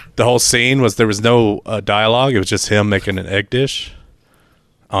in there. The whole scene was there was no dialogue. It was just him making an egg dish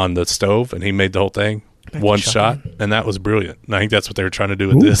on the stove, and he made the whole thing one shot, and that was brilliant. And I think that's what they were trying to do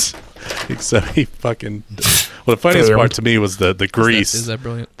with this. Except he fucking... Well, the funniest part to me was the grease is that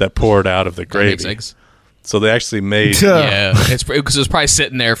brilliant? that poured out of the gravy. Eggs. So they actually made... Yeah, it's because it was probably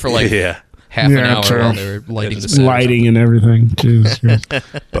sitting there for like half an hour while they were lighting the set. Lighting and everything.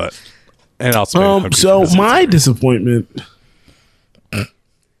 Jeez, but and also so my disappointment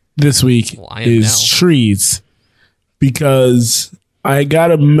this week is trees, because I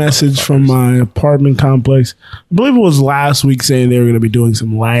got a message from my apartment complex. I believe it was last week, saying they were going to be doing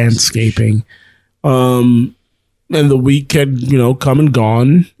some landscaping. And the week had, come and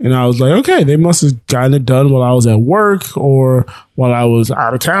gone. And I was like, okay, they must have gotten it done while I was at work or while I was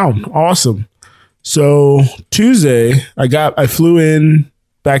out of town. Awesome. So Tuesday, I flew in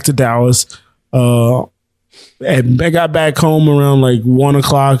back to Dallas. And I got back home around like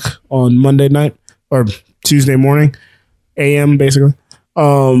 1:00 on Monday night or Tuesday morning, AM basically.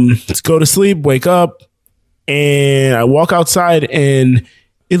 Let's go to sleep, wake up, and I walk outside and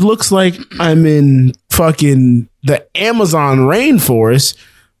it looks like I'm in fucking the Amazon rainforest,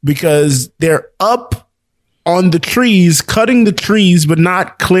 because they're up on the trees, cutting the trees, but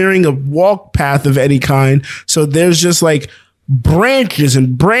not clearing a walk path of any kind. So there's just like branches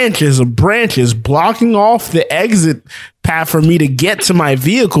and branches of branches blocking off the exit path for me to get to my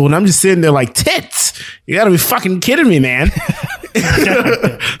vehicle. And I'm just sitting there like, tits, you gotta be fucking kidding me, man.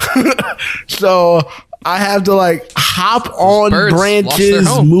 So I have to like hop on branches,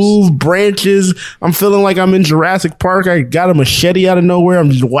 move branches. I'm feeling like I'm in Jurassic Park. I got a machete out of nowhere.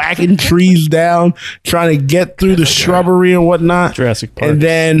 I'm just whacking trees down, trying to get through the shrubbery and whatnot. Jurassic Park. And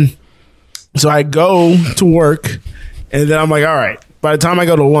then, so I go to work, and then I'm like, all right. By the time I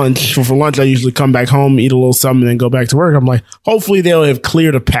go to lunch, for lunch, I usually come back home, eat a little something, and then go back to work. I'm like, hopefully they'll have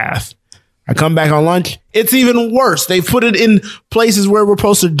cleared a path. I come back on lunch. It's even worse. They put it in places where we're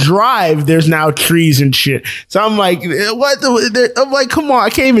supposed to drive. There's now trees and shit. So I'm like, what? I'm like, come on. I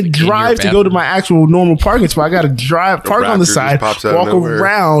can't even drive to go to my actual normal parking spot. I got to drive, park on the side, walk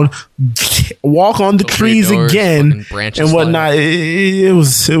around, walk on the trees again and whatnot. It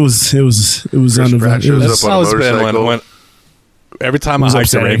was uneventful. That's how it's been when every time I hike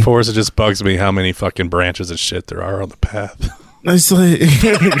the rainforest, it just bugs me how many fucking branches and shit there are on the path. It's like,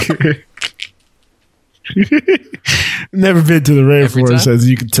 never been to the rainforest, as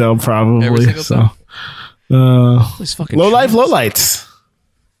you can tell, probably. So, low lights.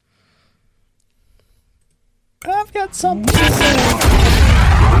 I've I've got something to say.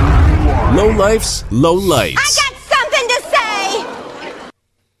 Low life's low lights. I got something to say.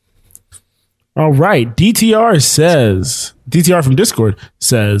 All right. DTR from Discord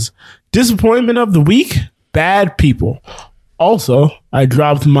says, disappointment of the week, bad people. Also, I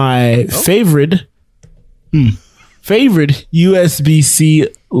dropped my favorite USB-C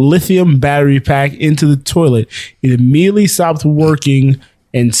lithium battery pack into the toilet. It immediately stopped working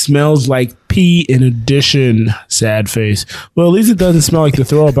and smells like pee in addition. Sad face. Well, at least it doesn't smell like the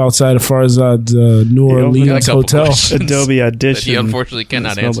throw up outside of Farzad's New Orleans hotel. Adobe Audition. He unfortunately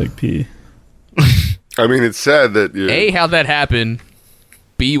cannot It smells answer. like pee. I mean, it's sad that A, how'd that happen?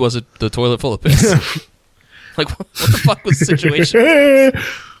 B, was it the toilet full of piss? Like, what the fuck was the situation? You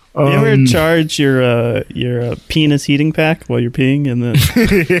ever charge your penis heating pack while you're peeing and then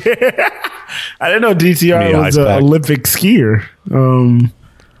I didn't know DTR was an Olympic skier.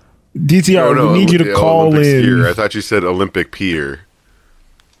 DTR, we need you to call Olympic in. Skier. I thought you said Olympic peer.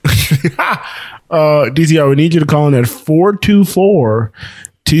 DTR, we need you to call in at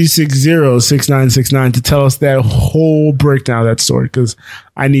 424-260-6969 to tell us that whole breakdown of that story, because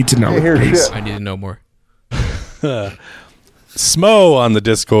I need to know. I need to know more. Smo on the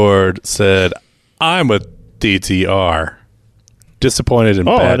Discord said, I'm with DTR. Disappointed in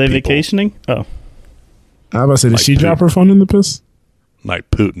bad are they people. vacationing? Oh. I was about to say, did she drop her phone in the piss? Like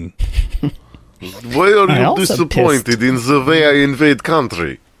Putin. Why are I you also disappointed in the way I invade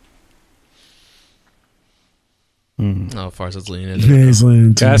country? Oh, Farzad's leaning into Yeah, it. he's leaning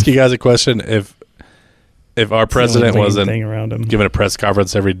into Can I it. ask you guys a question? If our president wasn't thing around him. giving a press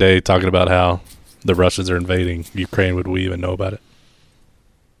conference every day talking about how the Russians are invading Ukraine, would we even know about it?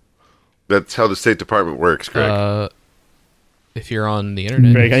 That's how the State Department works, Greg. If you're on the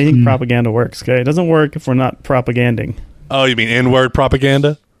internet. Greg, I think propaganda works. Okay, it doesn't work if we're not propaganding. Oh, you mean N-word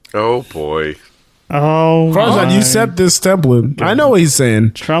propaganda? Oh, boy. Oh, Farzad, you set this template. I know what he's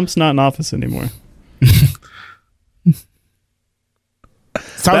saying. Trump's not in office anymore.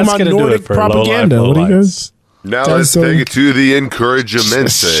 Talking about Nordic propaganda. What do you guys? Now That's let's take it to the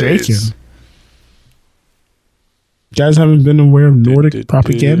encouragement shaking. phase. You guys haven't been aware of Nordic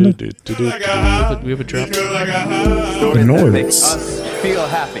propaganda? We have a drop. The Nordics. Feel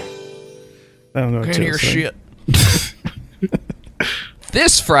happy. I don't know. what Can't to hear say. shit.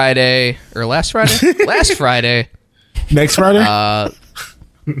 This Friday, or last Friday? Last Friday. Next Friday? The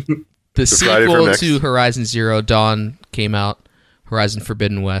Friday for sequel next. to Horizon Zero Dawn came out. Horizon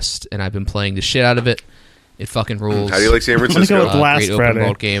Forbidden West, and I've been playing the shit out of it. It fucking rules. How do you like San I'm gonna Francisco? go with last great open Friday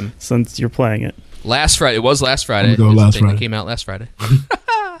world game. since you're playing it. Last Friday. It was last Friday. I'm gonna go It's the last thing that Friday. came out last Friday.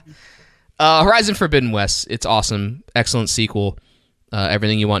 Horizon Forbidden West. It's awesome. Excellent sequel.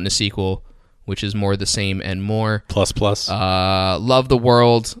 Everything you want in a sequel, which is more of the same and more. Plus. Love the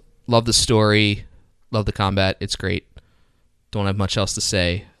world. Love the story. Love the combat. It's great. Don't have much else to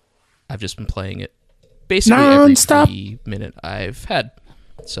say. I've just been playing it basically Non-stop. every minute I've had.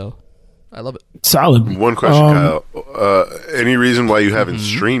 So, I love it. Solid. One question, Kyle. Any reason why you haven't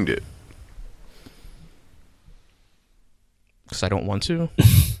streamed it? Because I don't want to.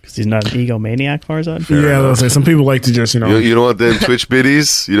 Because he's not an egomaniac, Farzad. Yeah, I was say some people like to just, You don't want them Twitch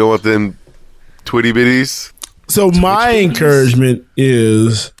biddies? You don't want them Twitty biddies? So my encouragement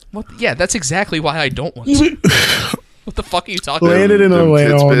is What? Yeah, that's exactly why I don't want to. What the fuck are you talking about? landed in them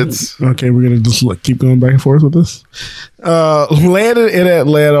Atlanta. tits Okay, we're gonna just keep going back and forth with this. Landed in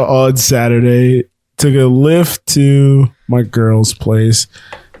Atlanta on Saturday. Took a lift to my girl's place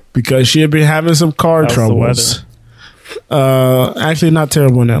because she had been having some car How's the troubles. Actually, not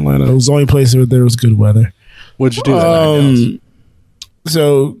terrible in Atlanta. It was the only place where there was good weather. What'd you do that night, Dallas?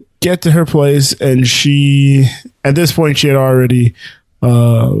 So get to her place, and she, at this point, she had already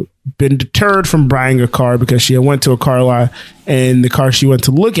been deterred from buying a car because she had went to a car lot, and the car she went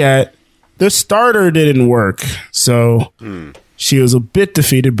to look at, the starter didn't work. So she was a bit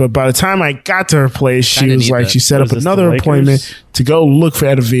defeated. But by the time I got to her place, she Kinda was need like, that. she set What up is this, another the Lakers? appointment to go look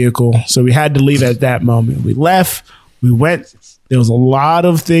at a vehicle. So we had to leave at that moment. We left. We went. There was a lot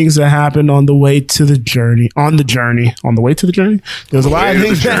of things that happened on the way to the journey. On the way to the journey. There was a lot of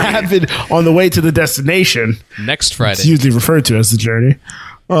things that happened on the way to the destination. Next It's Friday. usually referred to as the journey.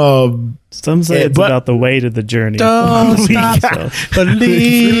 Some say Yeah, it's but- about the way to the journey. Don't We stop got-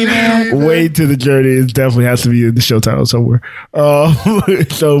 believing. Way to the journey. It definitely has to be in the show title somewhere.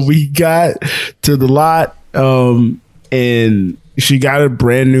 So we got to the lot, and she got not a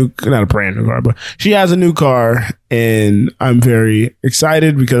brand new car, but she has a new car, and I'm very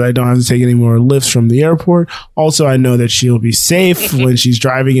excited because I don't have to take any more lifts from the airport. Also, I know that she'll be safe when she's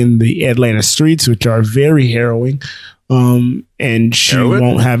driving in the Atlanta streets, which are very harrowing. And she Heroin?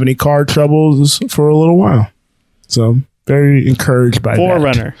 won't have any car troubles for a little while. So very encouraged by that.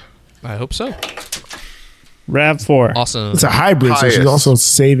 Forerunner. I hope so. RAV4. Awesome. It's a hybrid, so she's Highest. also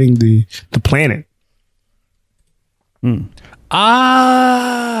saving the planet.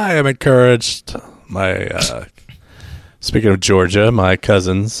 I am encouraged. Speaking of Georgia, my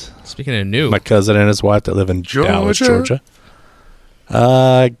cousins, Speaking of new, my cousin and his wife that live in Dallas, Georgia.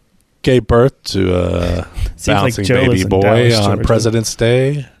 Georgia, gave birth to a Seems like bouncing Joe baby lives in boy Dallas, on Georgia. President's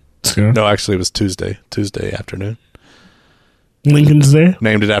Day. Yeah. No, actually, it was Tuesday afternoon. Lincoln's there.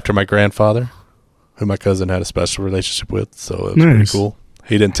 Named it after my grandfather, who my cousin had a special relationship with. So it was Nice. pretty cool.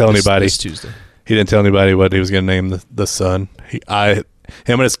 He didn't tell anybody. This Tuesday. He didn't tell anybody what he was going to name the son. Him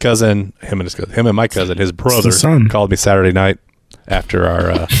and my cousin, his brother, son. called me Saturday night after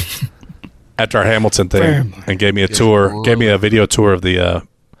our Hamilton thing and gave me a tour, gave me a video tour of the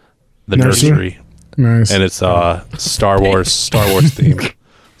nursery, Nice. and it's Star Wars theme.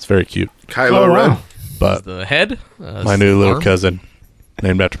 It's very cute. Kylo Oh, Ren. wow. But The head. my new little cousin,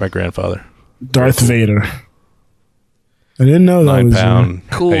 named after my grandfather, Darth Vader. I didn't know that 9 was pound,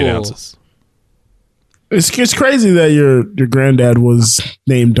 Cool. 8 ounces. It's crazy that your granddad was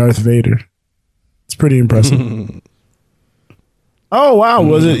named Darth Vader. It's pretty impressive. Oh wow,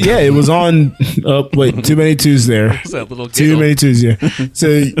 was it? Yeah, it was on. Wait, too many twos there. What's that little Too giggle? many twos. Yeah. So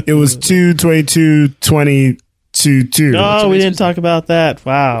it was 2/22/2022. Oh, we didn't talk about that.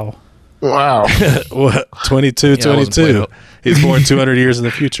 Wow. Wow. What? 22. Yeah, I wasn't playing up. He's born 200 years in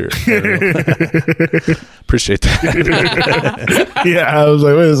the future. Appreciate that. Yeah, I was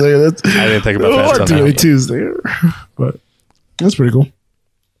like, wait a second. That's, I didn't think about there that are till too now. many twos there, but that's pretty cool.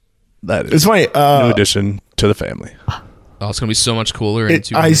 That It's is funny. new addition to the family. Oh, it's gonna be so much cooler in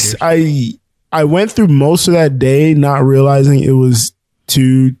 2 I years. went through most of that day not realizing it was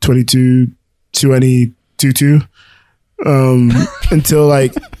 2/22/2022 until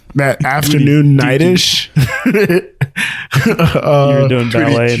like that afternoon nightish. You were doing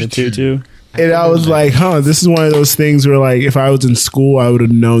ballet in a tutu. And I was like, this is one of those things where like if I was in school I would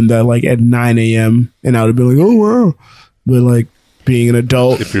have known that like at 9 a.m. and I would have been like, oh wow. But like being an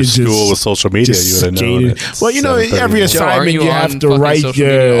adult, If your it's school just- was social media, just you would have known jaded. it. Well, you know, every Joe, assignment aren't you you on have to fucking write social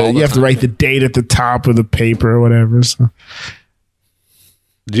media all the you have to write the date at the top of the paper or whatever. So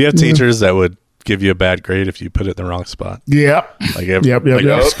Do you have teachers that would give you a bad grade if you put it in the wrong spot? Yep. Like Yep.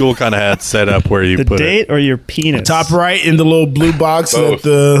 your school kind of had set up where you The put date or your penis? top right in the little blue box that Both.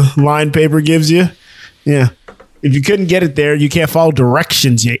 the line paper gives you. Yeah. If you couldn't get it there, you can't follow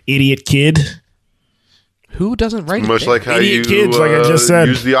directions, you idiot kid. Who doesn't write Much it? like how you Idiot kids, like I just said.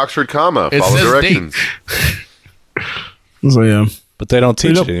 use the Oxford comma. It Follow says directions. So yeah. But they don't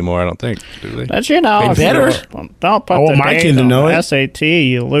teach They it don't- anymore, I don't think, do they? But you know, They if better. you don't put I want the my date kid to on know the it. SAT,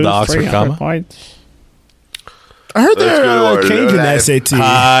 you lose The Oxford 300 comma? points. I heard Let's they're go to changing the that. SAT.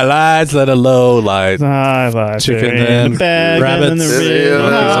 Highlights, let a low light. I like Chicken it in and the bag rabbits. and the Yeah,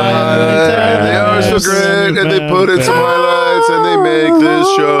 rib. They are so great, and they put in some highlights, and they make this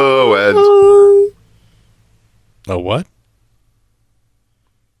show. And A what?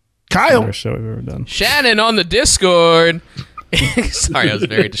 Kyle. Worst show we've ever done. Shannon on the Discord. Sorry, I was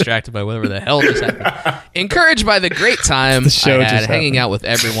very distracted by whatever the hell just happened. Encouraged by the great time The show I had just hanging happened. out with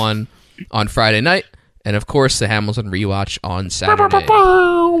everyone on Friday night, and of course the Hamilton rewatch on Saturday.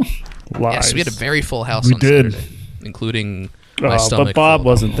 Lies. Yes, we had a very full house We on did. Saturday, including my Oh, stomach. but Bob full.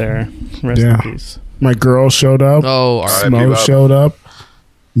 wasn't there. Rest Yeah. in peace. My girl showed up. Oh, all right. Smo Bob. showed up.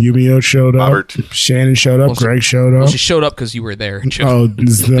 Yumio showed up. Robert. Shannon showed up. Well, she- Greg showed Well, up. she showed up because you were there. Joe. Oh,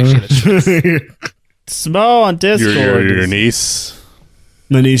 this Smo on Discord. Your niece.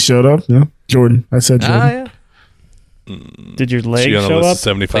 my niece showed up. Yeah, Jordan. I said Jordan. yeah. Did your leg She on the show list up? of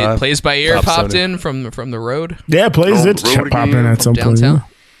 75. Plays by ear Top popped 70. in from the road, Yeah, plays Oh, did road pop in again. at some point. downtown, yeah.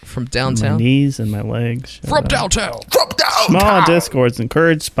 from My downtown, knees and my legs. showed from up. downtown. Small on Discord's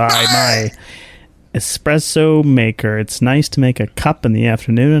encouraged by my espresso maker. It's nice to make a cup in the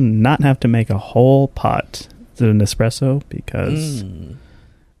afternoon and not have to make a whole pot. Is it an espresso? Because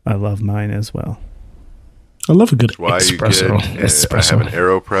I love mine as well. I love a good why espresso. you get, Espresso. I have an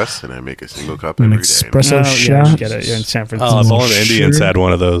AeroPress, and I make a single cup An every day. espresso Oh, yeah, shot. you get it. You're in San Oh, Francisco. if only the Indians Sugar. had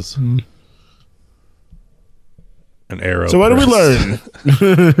one of those. An arrow. So what did we learn?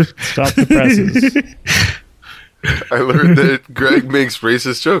 Stop the presses. I learned that Greg makes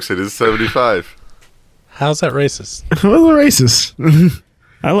racist jokes at his 75. How's that racist? What was racist?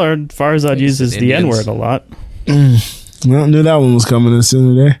 I learned Farzad uses the Indians. N-word a lot. Well, I knew that one was coming in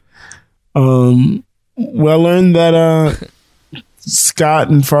soon today. Well, I learned that Scott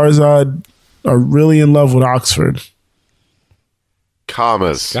and Farzad are really in love with Oxford.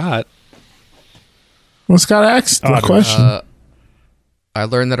 Commas. Scott. Well, Scott asked the Otter. question. I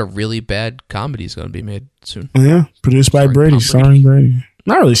learned that a really bad comedy is going to be made soon. Yeah, produced by Starring Brady, Tom starring Brady.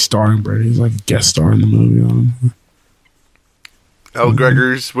 Not really starring Brady. He's like a guest star in the movie. Al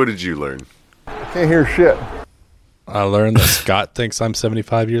Gregors, what did you learn? Can't hear shit. I learned that Scott thinks I'm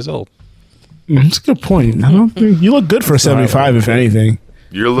 75 years old. That's a good point. I don't think you look good for 75, if anything.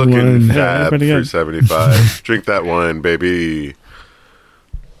 You're looking fab pretty for good. 75. Drink that wine, baby.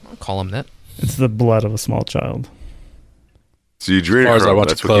 I'll call him that. It's the blood of a small child. So you drink. Farzad, why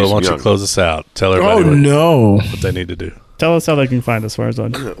don't you close us out? Tell everybody what they need to do. Tell us how they can find us,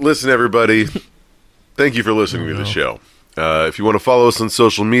 Farzad. Listen, everybody. Thank you for listening to the show. If you want to follow us on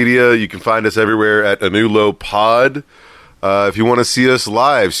social media, you can find us everywhere at A New Low Pod. If you want to see us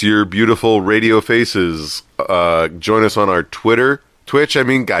live, see your beautiful radio faces, join us on our Twitch,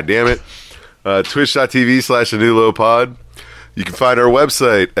 God damn it. Twitch.tv/A New Low Pod. You can find our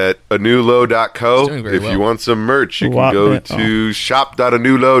website at anewlow.co. If you want some merch, you can go to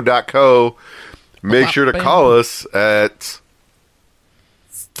shop.anewlow.co. Make sure to call us at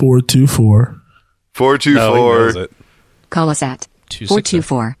 424. Call us at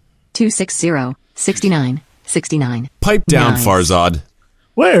 424-260-6969. Pipe down, Farzad.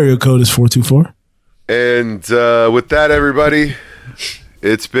 What area code is 424? And with that, everybody,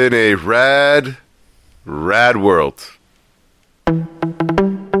 it's been a rad world. Can't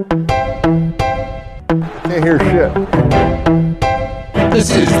hear shit.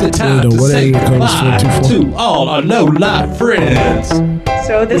 This is the time to say goodbye to all our low-life friends.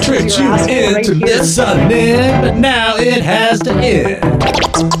 So this we tricked you into listening, but now it has to end.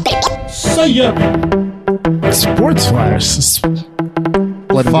 See ya. Sports Flash.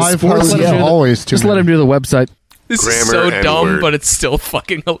 Let him Five sports, Harley let him do always the, Just let him do the website. This is so dumb, but it's still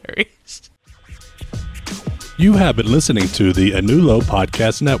fucking hilarious. You have been listening to the Anulo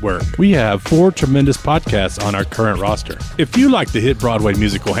Podcast Network. We have 4 tremendous podcasts on our current roster. If you like the hit Broadway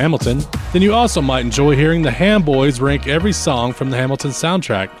musical Hamilton, then you also might enjoy hearing the Ham Boys rank every song from the Hamilton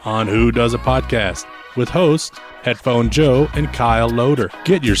soundtrack on Who Does a Podcast, with hosts Headphone Joe and Kyle Loader.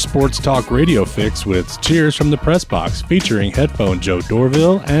 Get your sports talk radio fix with Cheers from the Press Box, featuring Headphone Joe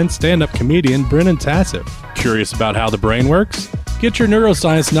Dorville and stand-up comedian Brennan Tassif. Curious about how the brain works? Get your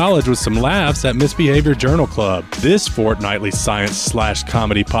neuroscience knowledge with some laughs at Misbehavior Journal Club. This fortnightly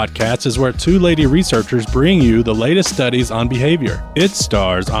science/comedy podcast is where 2 lady researchers bring you the latest studies on behavior. It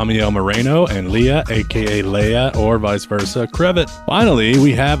stars Amiel Moreno and Leah, aka Leia, or vice versa, Crevitt. Finally,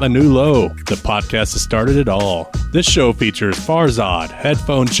 we have A New Low, the podcast that started it all. This show features Farzad,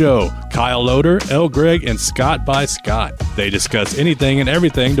 Headphone Joe, Kyle Loader, L. Greg, and Scott by Scott. They discuss anything and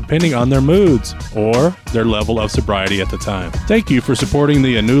everything depending on their moods or their level of sobriety at the time. Thank you for supporting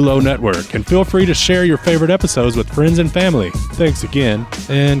the Anulo Network, and feel free to share your favorite episodes with friends and family. Thanks again,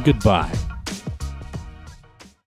 and goodbye.